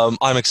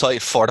 I'm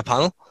excited for the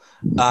panel.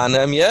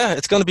 And yeah,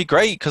 it's going to be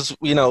great because,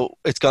 you know,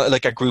 it's got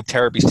like a group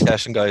therapy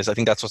session, guys. I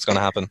think that's what's going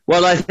to happen.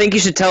 Well, I think you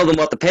should tell them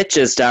what the pitch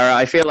is, Dara.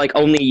 I feel like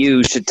only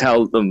you should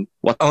tell them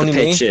what the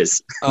pitch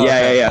is. Oh,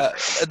 yeah.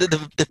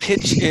 The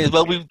pitch is,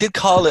 well, we did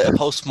call it a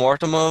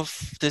post-mortem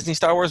of Disney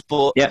Star Wars,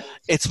 but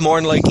it's more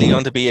than likely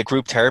going to be a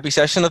group therapy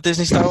session of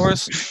Disney Star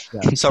Wars.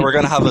 So we're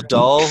going to have a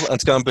doll, and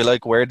it's going to be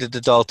like, where did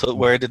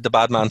the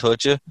bad man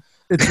touch you?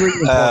 It's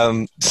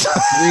really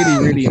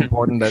really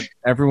important that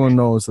everyone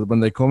knows that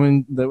when they come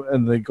in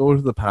and they go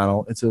to the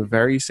panel, it's a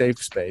very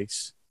safe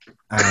space.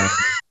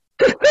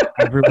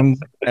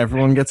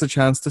 Everyone gets a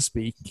chance to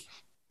speak,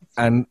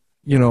 and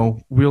you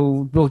know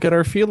we'll get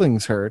our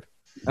feelings heard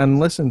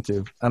and listened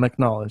to and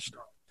acknowledged.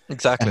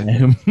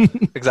 Exactly.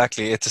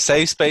 Exactly. It's a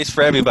safe space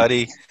for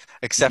everybody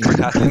except for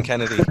Kathleen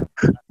Kennedy,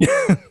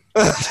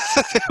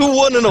 who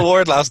won an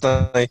award last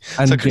night.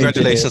 And so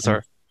congratulations to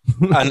her.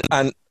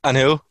 And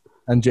who?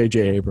 And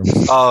J.J. Abrams.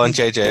 Oh, and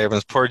J.J.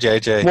 Abrams. Poor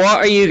J.J. What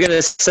are you going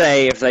to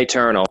say if they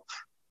turn up?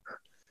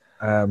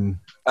 I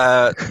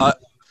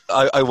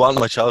want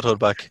my childhood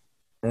back.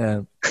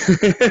 Yeah. I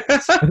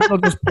think I'll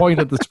just point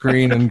at the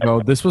screen and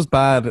go, this was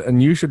bad,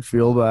 and you should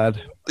feel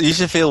bad. You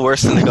should feel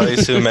worse than the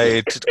guys who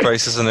made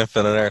Crisis on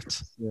Infinite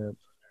Earths. Yeah.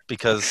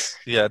 Because,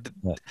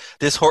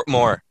 this hurt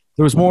more.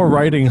 There was more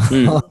writing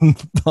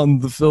on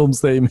the films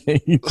they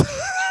made.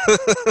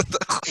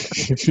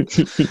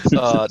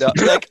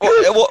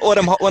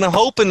 What I'm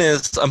hoping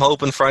is, I'm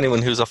hoping for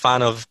anyone who's a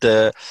fan of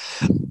the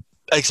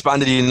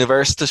expanded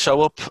universe to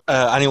show up.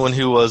 Anyone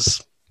who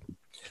was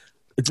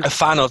a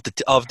fan of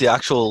the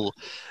actual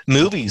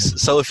movies.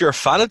 So if you're a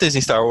fan of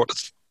Disney Star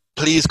Wars,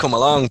 please come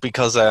along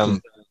because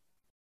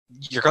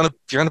you're gonna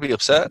be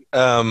upset.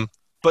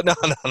 But no,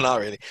 not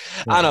really.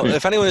 I know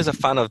if anyone is a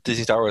fan of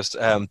Disney Star Wars,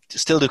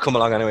 still do come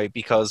along anyway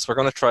because we're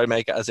going to try and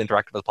make it as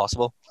interactive as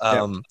possible.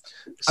 As we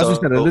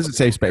said, it is a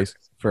safe space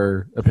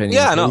for opinions.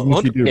 Yeah, no. Even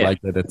if you do like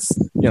it, it's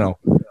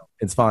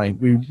it's fine.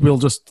 We will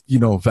just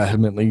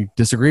vehemently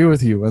disagree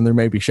with you, and there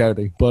may be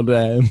shouting. But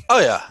and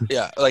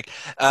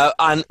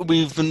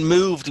we've been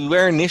moved. We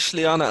were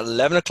initially on at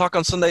 11 o'clock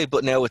on Sunday,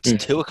 but now it's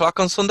 2 o'clock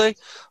on Sunday.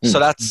 So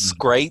that's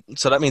great.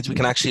 So that means we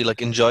can actually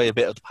enjoy a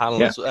bit of the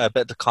panel, a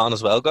bit of the con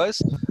as well,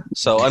 guys.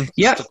 So I'm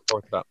looking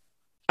forward to that.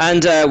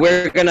 And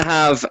we're going to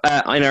have,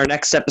 in our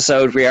next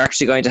episode, we're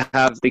actually going to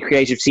have the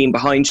creative team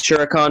behind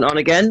Shuricon on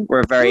again.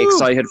 We're very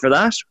excited for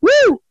that.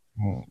 Woo!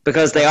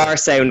 Because they are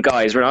sound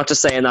guys. We're not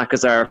just saying that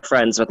because they're our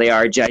friends, but they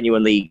are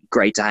genuinely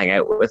great to hang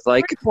out with.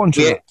 Great bunch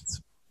of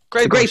lads.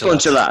 Great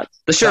bunch of lads.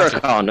 The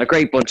Shuricon, a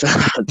great bunch of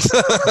lads.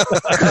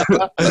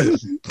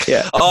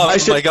 Yeah. Oh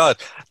my God.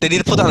 They need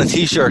to put on a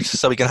t-shirt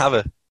so we can have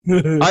it.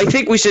 I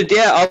think we should,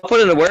 I'll put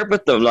in a word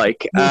with them.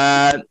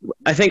 I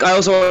think I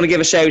also want to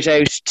give a shout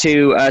out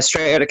to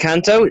Straight Outta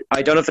Canto.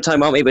 I don't know if the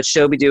time won't me, but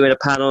she'll be doing a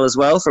panel as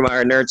well from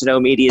our Nerd to Know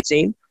media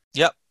team.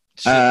 Yep.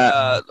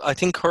 I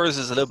think hers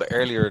is a little bit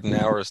earlier than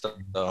ours,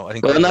 though. I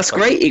think. Well, then that's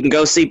great. You can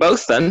go see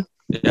both then.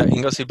 Yeah, you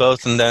can go see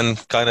both, and then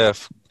kind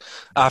of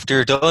after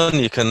you're done,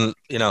 you can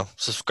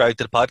subscribe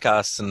to the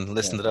podcast and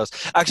listen to those.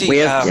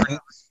 Actually,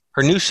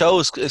 her new show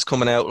is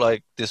coming out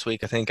this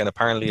week, I think, and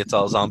apparently it's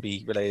all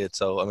zombie related.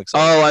 So I'm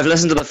excited. Oh, I've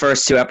listened to the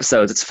first 2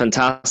 episodes. It's a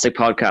fantastic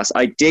podcast.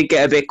 I did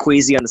get a bit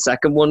queasy on the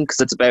second one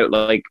because it's about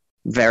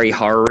very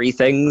horror-y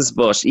things,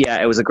 but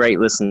yeah, it was a great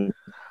listen.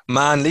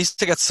 Man,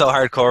 Lisa gets so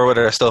hardcore with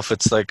her stuff.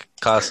 It's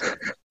class.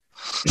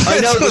 I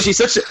know, but she's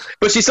such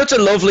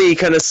a lovely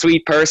kind of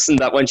sweet person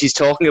that when she's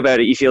talking about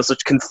it, you feel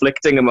such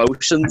conflicting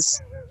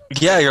emotions.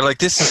 Yeah, you're like,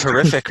 this is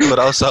horrific, but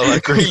also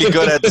really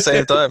good at the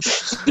same time.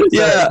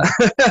 Yeah,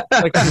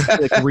 like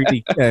a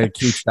really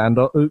cute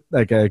stand-up,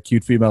 a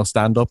cute female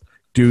stand-up.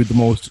 Do the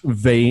most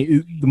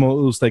vile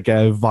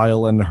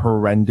and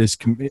horrendous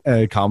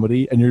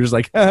comedy, and you're just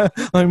like,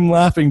 I'm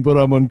laughing, but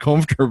I'm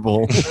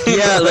uncomfortable.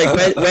 Yeah,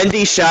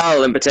 Wendy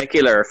Schall in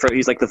particular,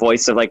 who's the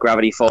voice of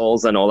Gravity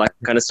Falls and all that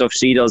kind of stuff.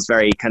 She does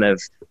very kind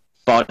of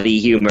body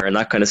humor and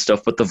that kind of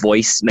stuff, but the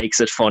voice makes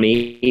it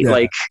funny.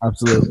 Yeah,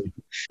 absolutely.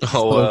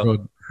 Oh,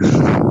 wow.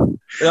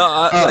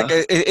 Yeah,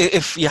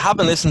 if you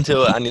haven't listened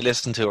to it and you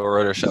listen to our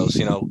other shows,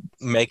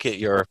 make it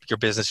your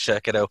business,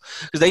 check it out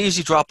because they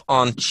usually drop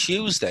on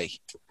Tuesday.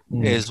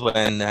 Is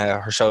when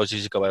her shows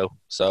usually go out,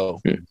 so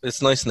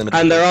it's nice and limited.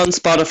 And they're on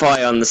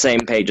Spotify on the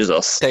same page as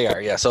us. They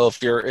are, yeah. So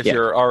if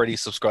you're already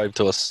subscribed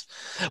to us,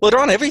 well,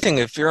 they're on everything.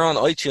 If you're on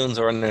iTunes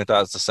or anything like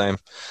that, it's the same.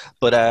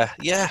 But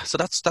so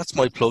that's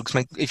my plugs.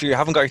 If you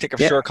haven't got your ticket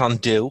for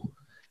Shuricon, do.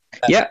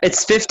 Yeah,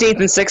 it's 15th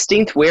and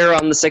 16th. We're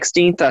on the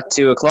 16th at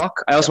 2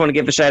 o'clock. I also want to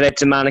give a shout out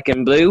to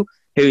Mannequin Blue,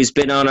 who's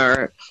been on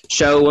our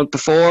show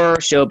before.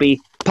 She'll be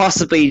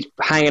possibly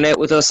hanging out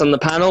with us on the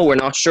panel. We're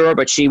not sure,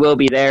 but she will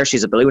be there.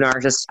 She's a balloon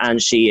artist,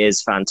 and she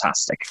is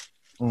fantastic.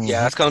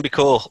 Yeah, it's going to be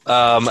cool.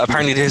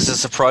 Apparently, there's a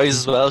surprise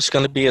as well. She's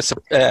going to be an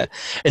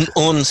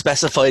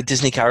unspecified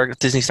Disney Star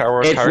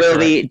Wars character. It will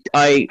be.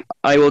 I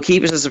will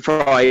keep it a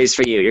surprise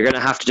for you. You're going to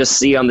have to just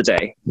see on the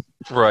day.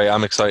 Right,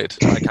 I'm excited.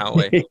 I can't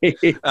wait.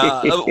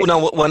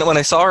 No, when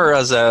I saw her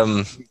as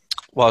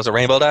what was it,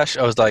 Rainbow Dash,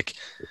 I was like,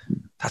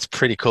 that's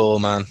pretty cool,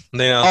 man. You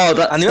know? Oh,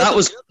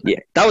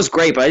 that was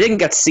great, but I didn't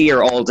get to see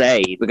her all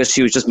day because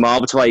she was just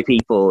mobbed by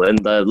people in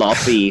the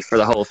lobby for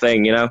the whole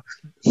thing, you know?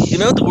 You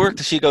know the work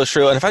that she goes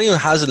through, and if anyone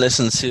hasn't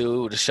listened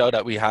to the show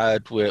that we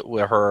had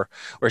with her,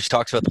 where she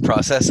talks about the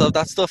process of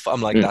that stuff,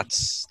 I'm like,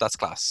 that's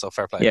class. So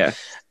fair play. Yeah.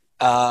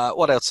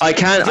 What else? I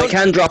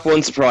can drop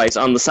one surprise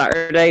on the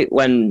Saturday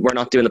when we're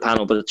not doing the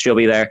panel, but she'll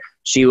be there.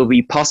 She will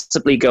be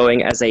possibly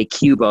going as a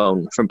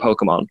Cubone from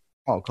Pokemon.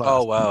 Oh, class.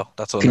 Oh wow,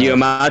 that's Can you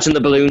imagine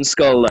the balloon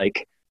skull?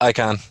 Like, I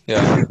can,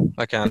 yeah,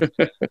 I can.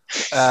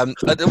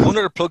 One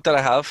other plug that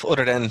I have,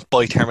 other than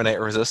buy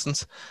Terminator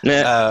Resistance,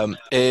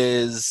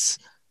 is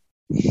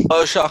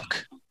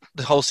BioShock.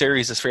 The whole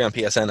series is free on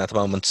PSN at the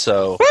moment.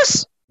 So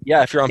what?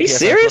 Yeah, if you're on PSN.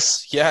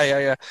 Serious?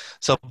 Yeah.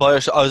 So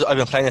BioShock, I've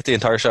been playing it the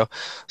entire show.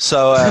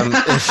 So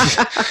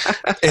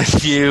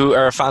if you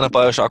are a fan of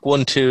BioShock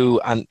 1,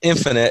 2, and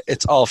Infinite,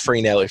 it's all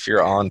free now if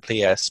you're on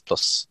PS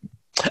Plus.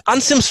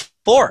 And Sims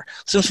 4.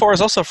 Sims 4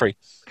 is also free.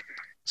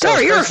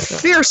 Sorry, you're a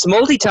fierce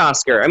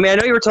multitasker. I mean, I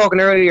know you were talking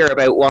earlier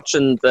about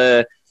watching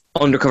the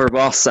Undercover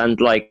Boss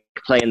and like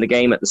playing the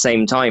game at the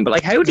same time, but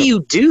like, how do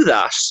you do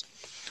that?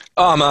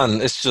 Oh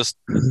man, it's just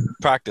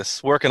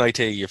practice. Work in IT,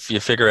 you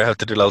figure out how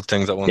to do loads of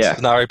things at once. Yeah.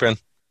 Isn't that right, Bryn?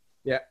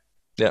 Yeah.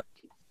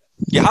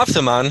 You have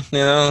to, man. You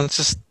know, it's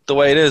just the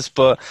way it is.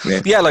 But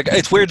yeah, like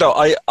it's weird though.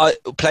 I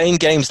playing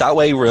games that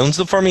way ruins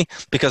them for me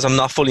because I'm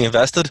not fully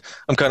invested.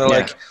 I'm kind of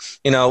like,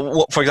 you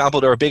know, for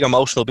example, there were big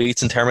emotional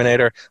beats in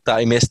Terminator that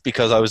I missed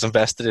because I was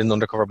invested in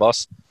Undercover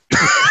Boss.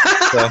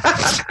 So,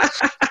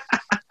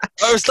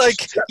 I was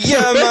like,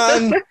 yeah,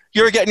 man,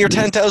 you're getting your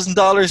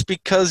 $10,000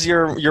 because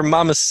your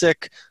mom is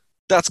sick.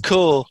 That's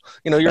cool.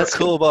 You know, you're a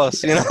cool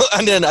boss, you know.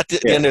 And then at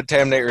the end of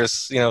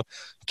Terminator's, you know,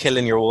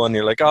 killing your one,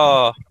 you're like,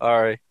 oh,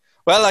 all right.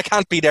 Well, I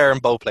can't be there in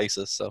both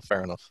places, so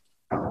fair enough.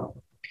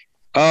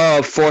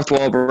 Oh, fourth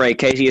wall break.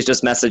 Katie has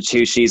just messaged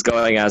who she's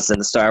going as in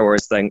the Star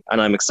Wars thing,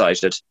 and I'm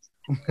excited.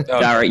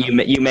 Dara,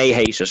 you may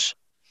hate it.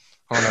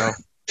 Oh, no.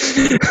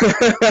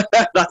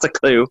 That's a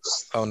clue.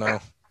 Oh, no.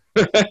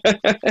 Who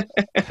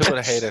would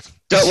have hated?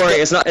 Don't worry,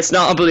 it's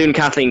not a balloon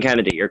Kathleen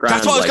Kennedy. You're grand.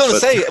 That's what I was going to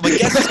say. But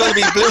guess it's going to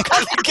be balloon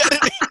Kathleen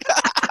Kennedy.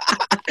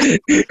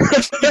 You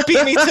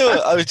beat me to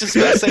it. I was just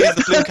going to say it's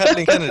the balloon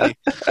Kathleen Kennedy.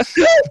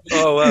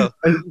 Oh wow!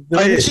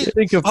 I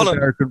think if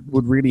Derek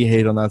would really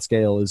hate on that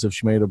scale is if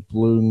she made a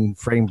balloon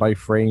frame by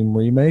frame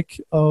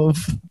remake of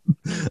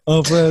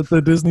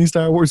the Disney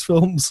Star Wars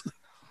films.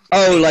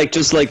 Oh, like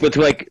just like with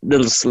like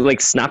little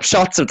like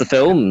snapshots of the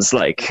films,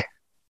 like.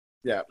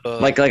 Yeah,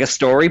 like a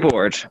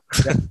storyboard.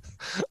 Yeah.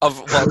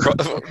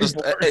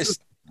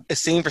 A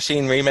scene for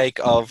scene remake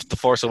of The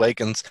Force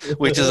Awakens,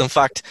 which is in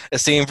fact a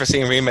scene for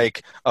scene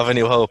remake of A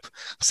New Hope.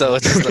 So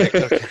it's just like,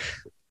 okay.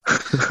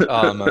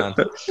 Oh man.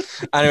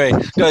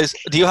 Anyway, guys,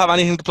 do you have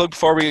anything to plug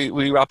before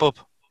we wrap up?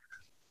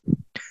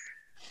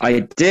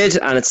 I did,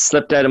 and it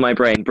slipped out of my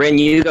brain. Bryn,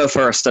 you go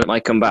first, and it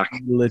might come back. I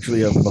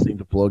literally have nothing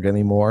to plug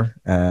anymore.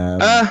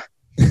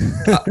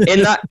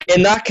 In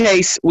that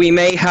case, we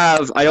may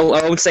have. I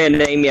won't say a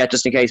name yet,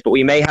 just in case. But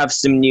we may have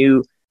some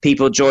new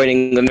people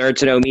joining the Nerd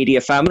to Know Media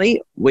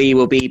family. We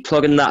will be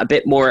plugging that a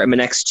bit more in the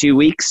next 2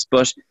 weeks.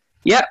 But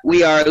yeah,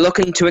 we are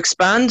looking to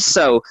expand.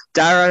 So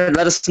Dara,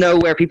 let us know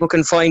where people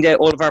can find out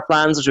all of our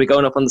plans, which will be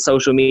going up on the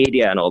social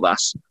media and all that.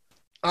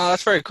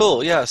 That's very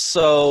cool. Yeah.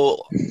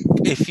 So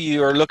if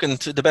you're looking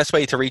to, the best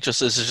way to reach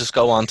us is to just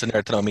go on to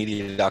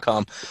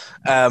nerdtoknowmedia.com.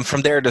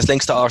 From there, there's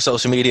links to our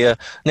social media.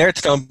 Nerd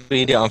to Know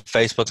Media on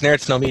Facebook,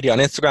 Nerd to Know Media on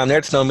Instagram,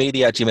 Nerd to Know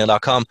Media at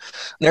gmail.com,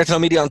 Nerd to Know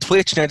Media on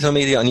Twitch, Nerd to Know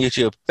Media on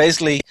YouTube.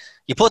 Basically,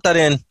 you put that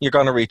in, you're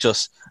going to reach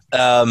us.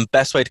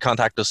 Best way to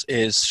contact us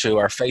is through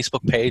our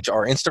Facebook page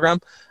or Instagram.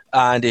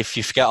 And if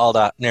you forget all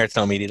that,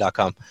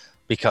 nerdtoknowmedia.com,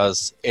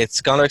 because it's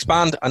going to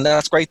expand, and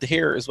that's great to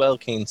hear as well,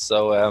 Keen.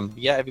 So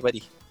yeah,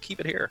 everybody, keep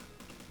it here.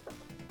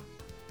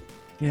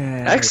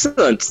 Yeah.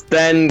 Excellent.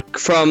 Then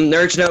from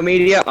Nerd to Know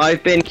Media,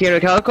 I've been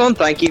Kieran Calcon.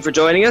 Thank you for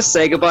joining us.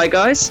 Say goodbye,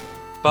 guys.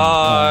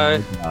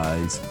 Bye.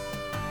 Guys.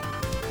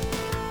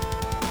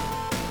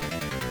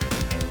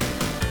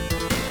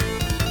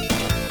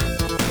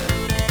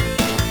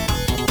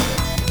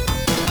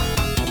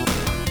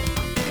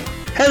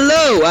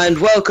 Hello and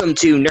welcome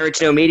to Nerd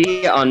to Know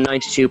Media on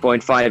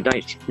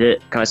 92.5.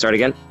 Can I start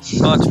again?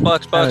 Box.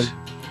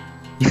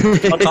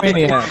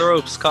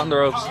 Caught the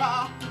ropes.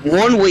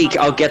 1 week,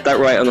 I'll get that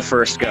right on the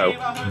first go.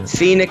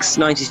 Phoenix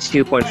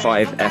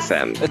 92.5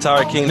 FM. It's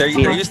alright, King. There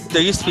used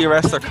to be a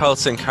wrestler called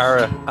Sin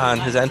Cara, and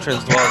his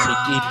entrance was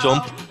he'd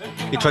jump.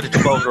 He'd try to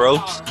jump over the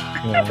ropes,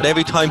 but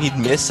every time he'd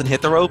miss and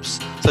hit the ropes,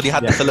 so they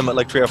had to film it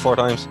like 3 or 4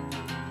 times.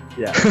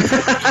 Yeah.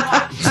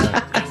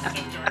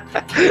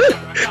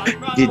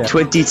 Did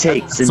 20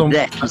 takes, and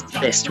that was the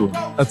best one.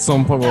 At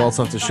some point, we'll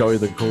also have to show you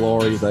the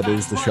glory that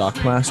is the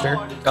Shockmaster.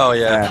 Oh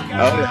yeah.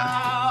 Oh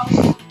yeah.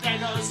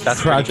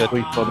 That's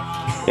tragically funny.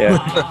 Yeah.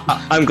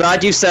 I'm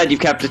glad you said you've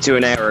kept it to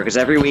an hour, because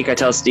every week I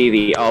tell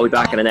Stevie, I'll be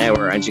back in an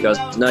hour, and she goes,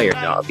 no, you're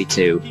not, it'll be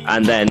 2.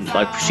 And then,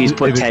 like, she's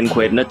put 10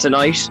 quid in it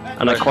tonight,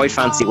 and I quite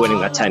fancy winning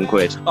that 10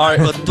 quid. Alright,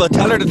 but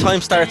tell her the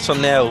time starts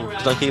from now,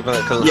 because I'm keeping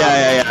it.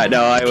 Yeah.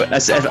 No,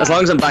 as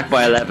long as I'm back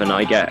by 11,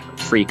 I get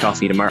free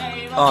coffee tomorrow.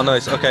 Oh,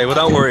 nice. Okay, well,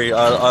 don't worry.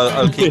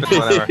 I'll keep it to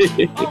an hour.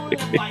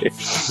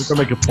 We're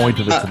gonna make a point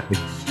of it today.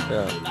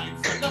 Yeah.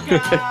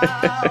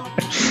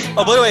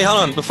 Oh, by the way, hold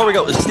on. Before we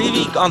go, is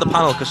Stevie on the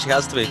panel? Because she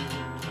has to be.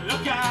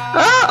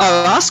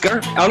 I'll ask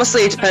her.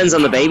 Honestly, it depends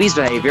on the baby's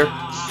behaviour.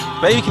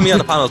 Baby can be on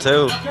the panel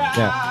too.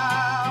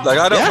 Yeah. Like,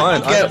 I don't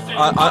mind.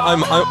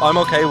 I'm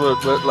okay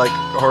with like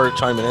her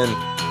chiming in.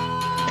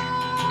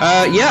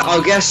 Yeah,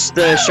 I'll get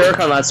the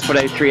Shurikon lads to put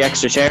out 3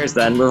 extra chairs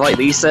then. We'll invite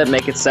Lisa,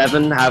 make it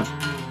 7, have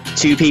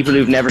 2 people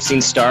who've never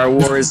seen Star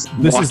Wars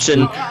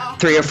watching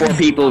 3 or 4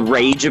 people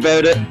rage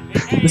about it.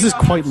 This is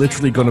quite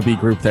literally going to be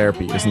group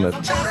therapy, isn't it?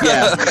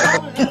 Yeah.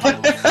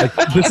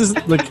 This is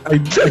like I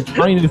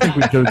kind of think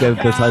we could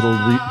get the title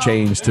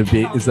changed to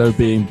be, instead of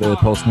being the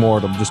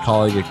post-mortem, just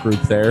calling it group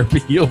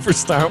therapy over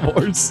Star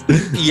Wars.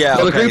 Yeah.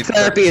 Well, the group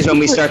therapy is when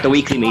we start the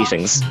weekly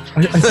meetings.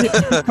 I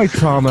think my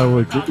trauma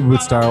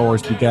with Star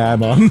Wars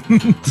began on.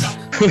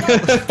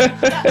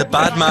 The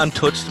bad man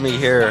touched me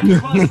here.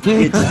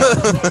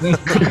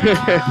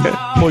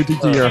 Pointing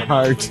to your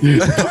heart.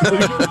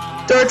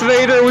 Darth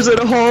Vader was in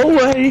a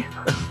hallway.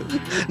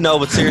 No,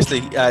 but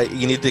seriously,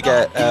 you need to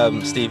get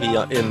Stevie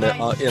in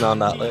on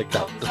that. Like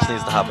that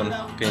needs to happen.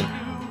 Okay.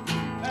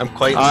 I'm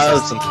quite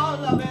insistent.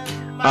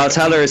 I'll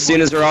tell her as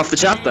soon as we're off the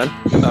chat then.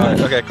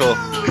 Okay, cool.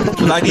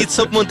 But I need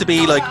someone to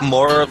be like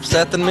more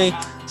upset than me,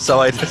 so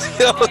I just,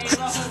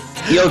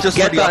 You'll just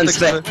get that in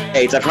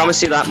spades, I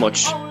promise you that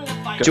much.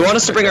 Do you want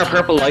us to bring our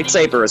purple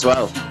lightsaber as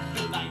well?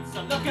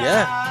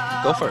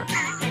 Yeah, go for it.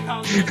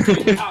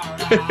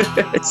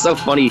 It's so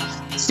funny.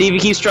 Stevie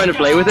keeps trying to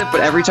play with it,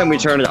 but every time we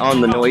turn it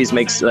on, the noise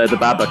makes the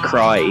Baba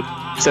cry.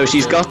 So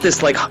she's got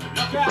this like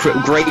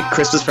great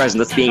Christmas present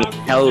that's being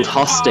held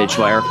hostage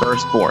by her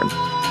firstborn.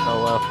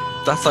 Oh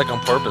wow, that's like on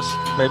purpose.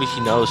 Maybe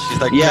she knows.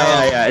 She's like,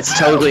 yeah, it's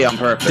totally on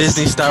purpose.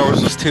 Disney Star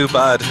Wars was too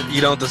bad.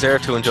 You don't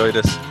deserve to enjoy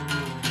this.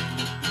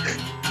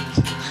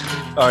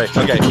 All right,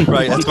 okay,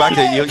 right. Let's back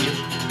to you.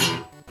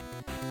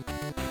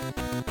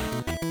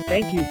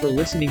 Thank you for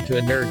listening to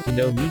a Nerd to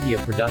Know Media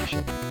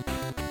production.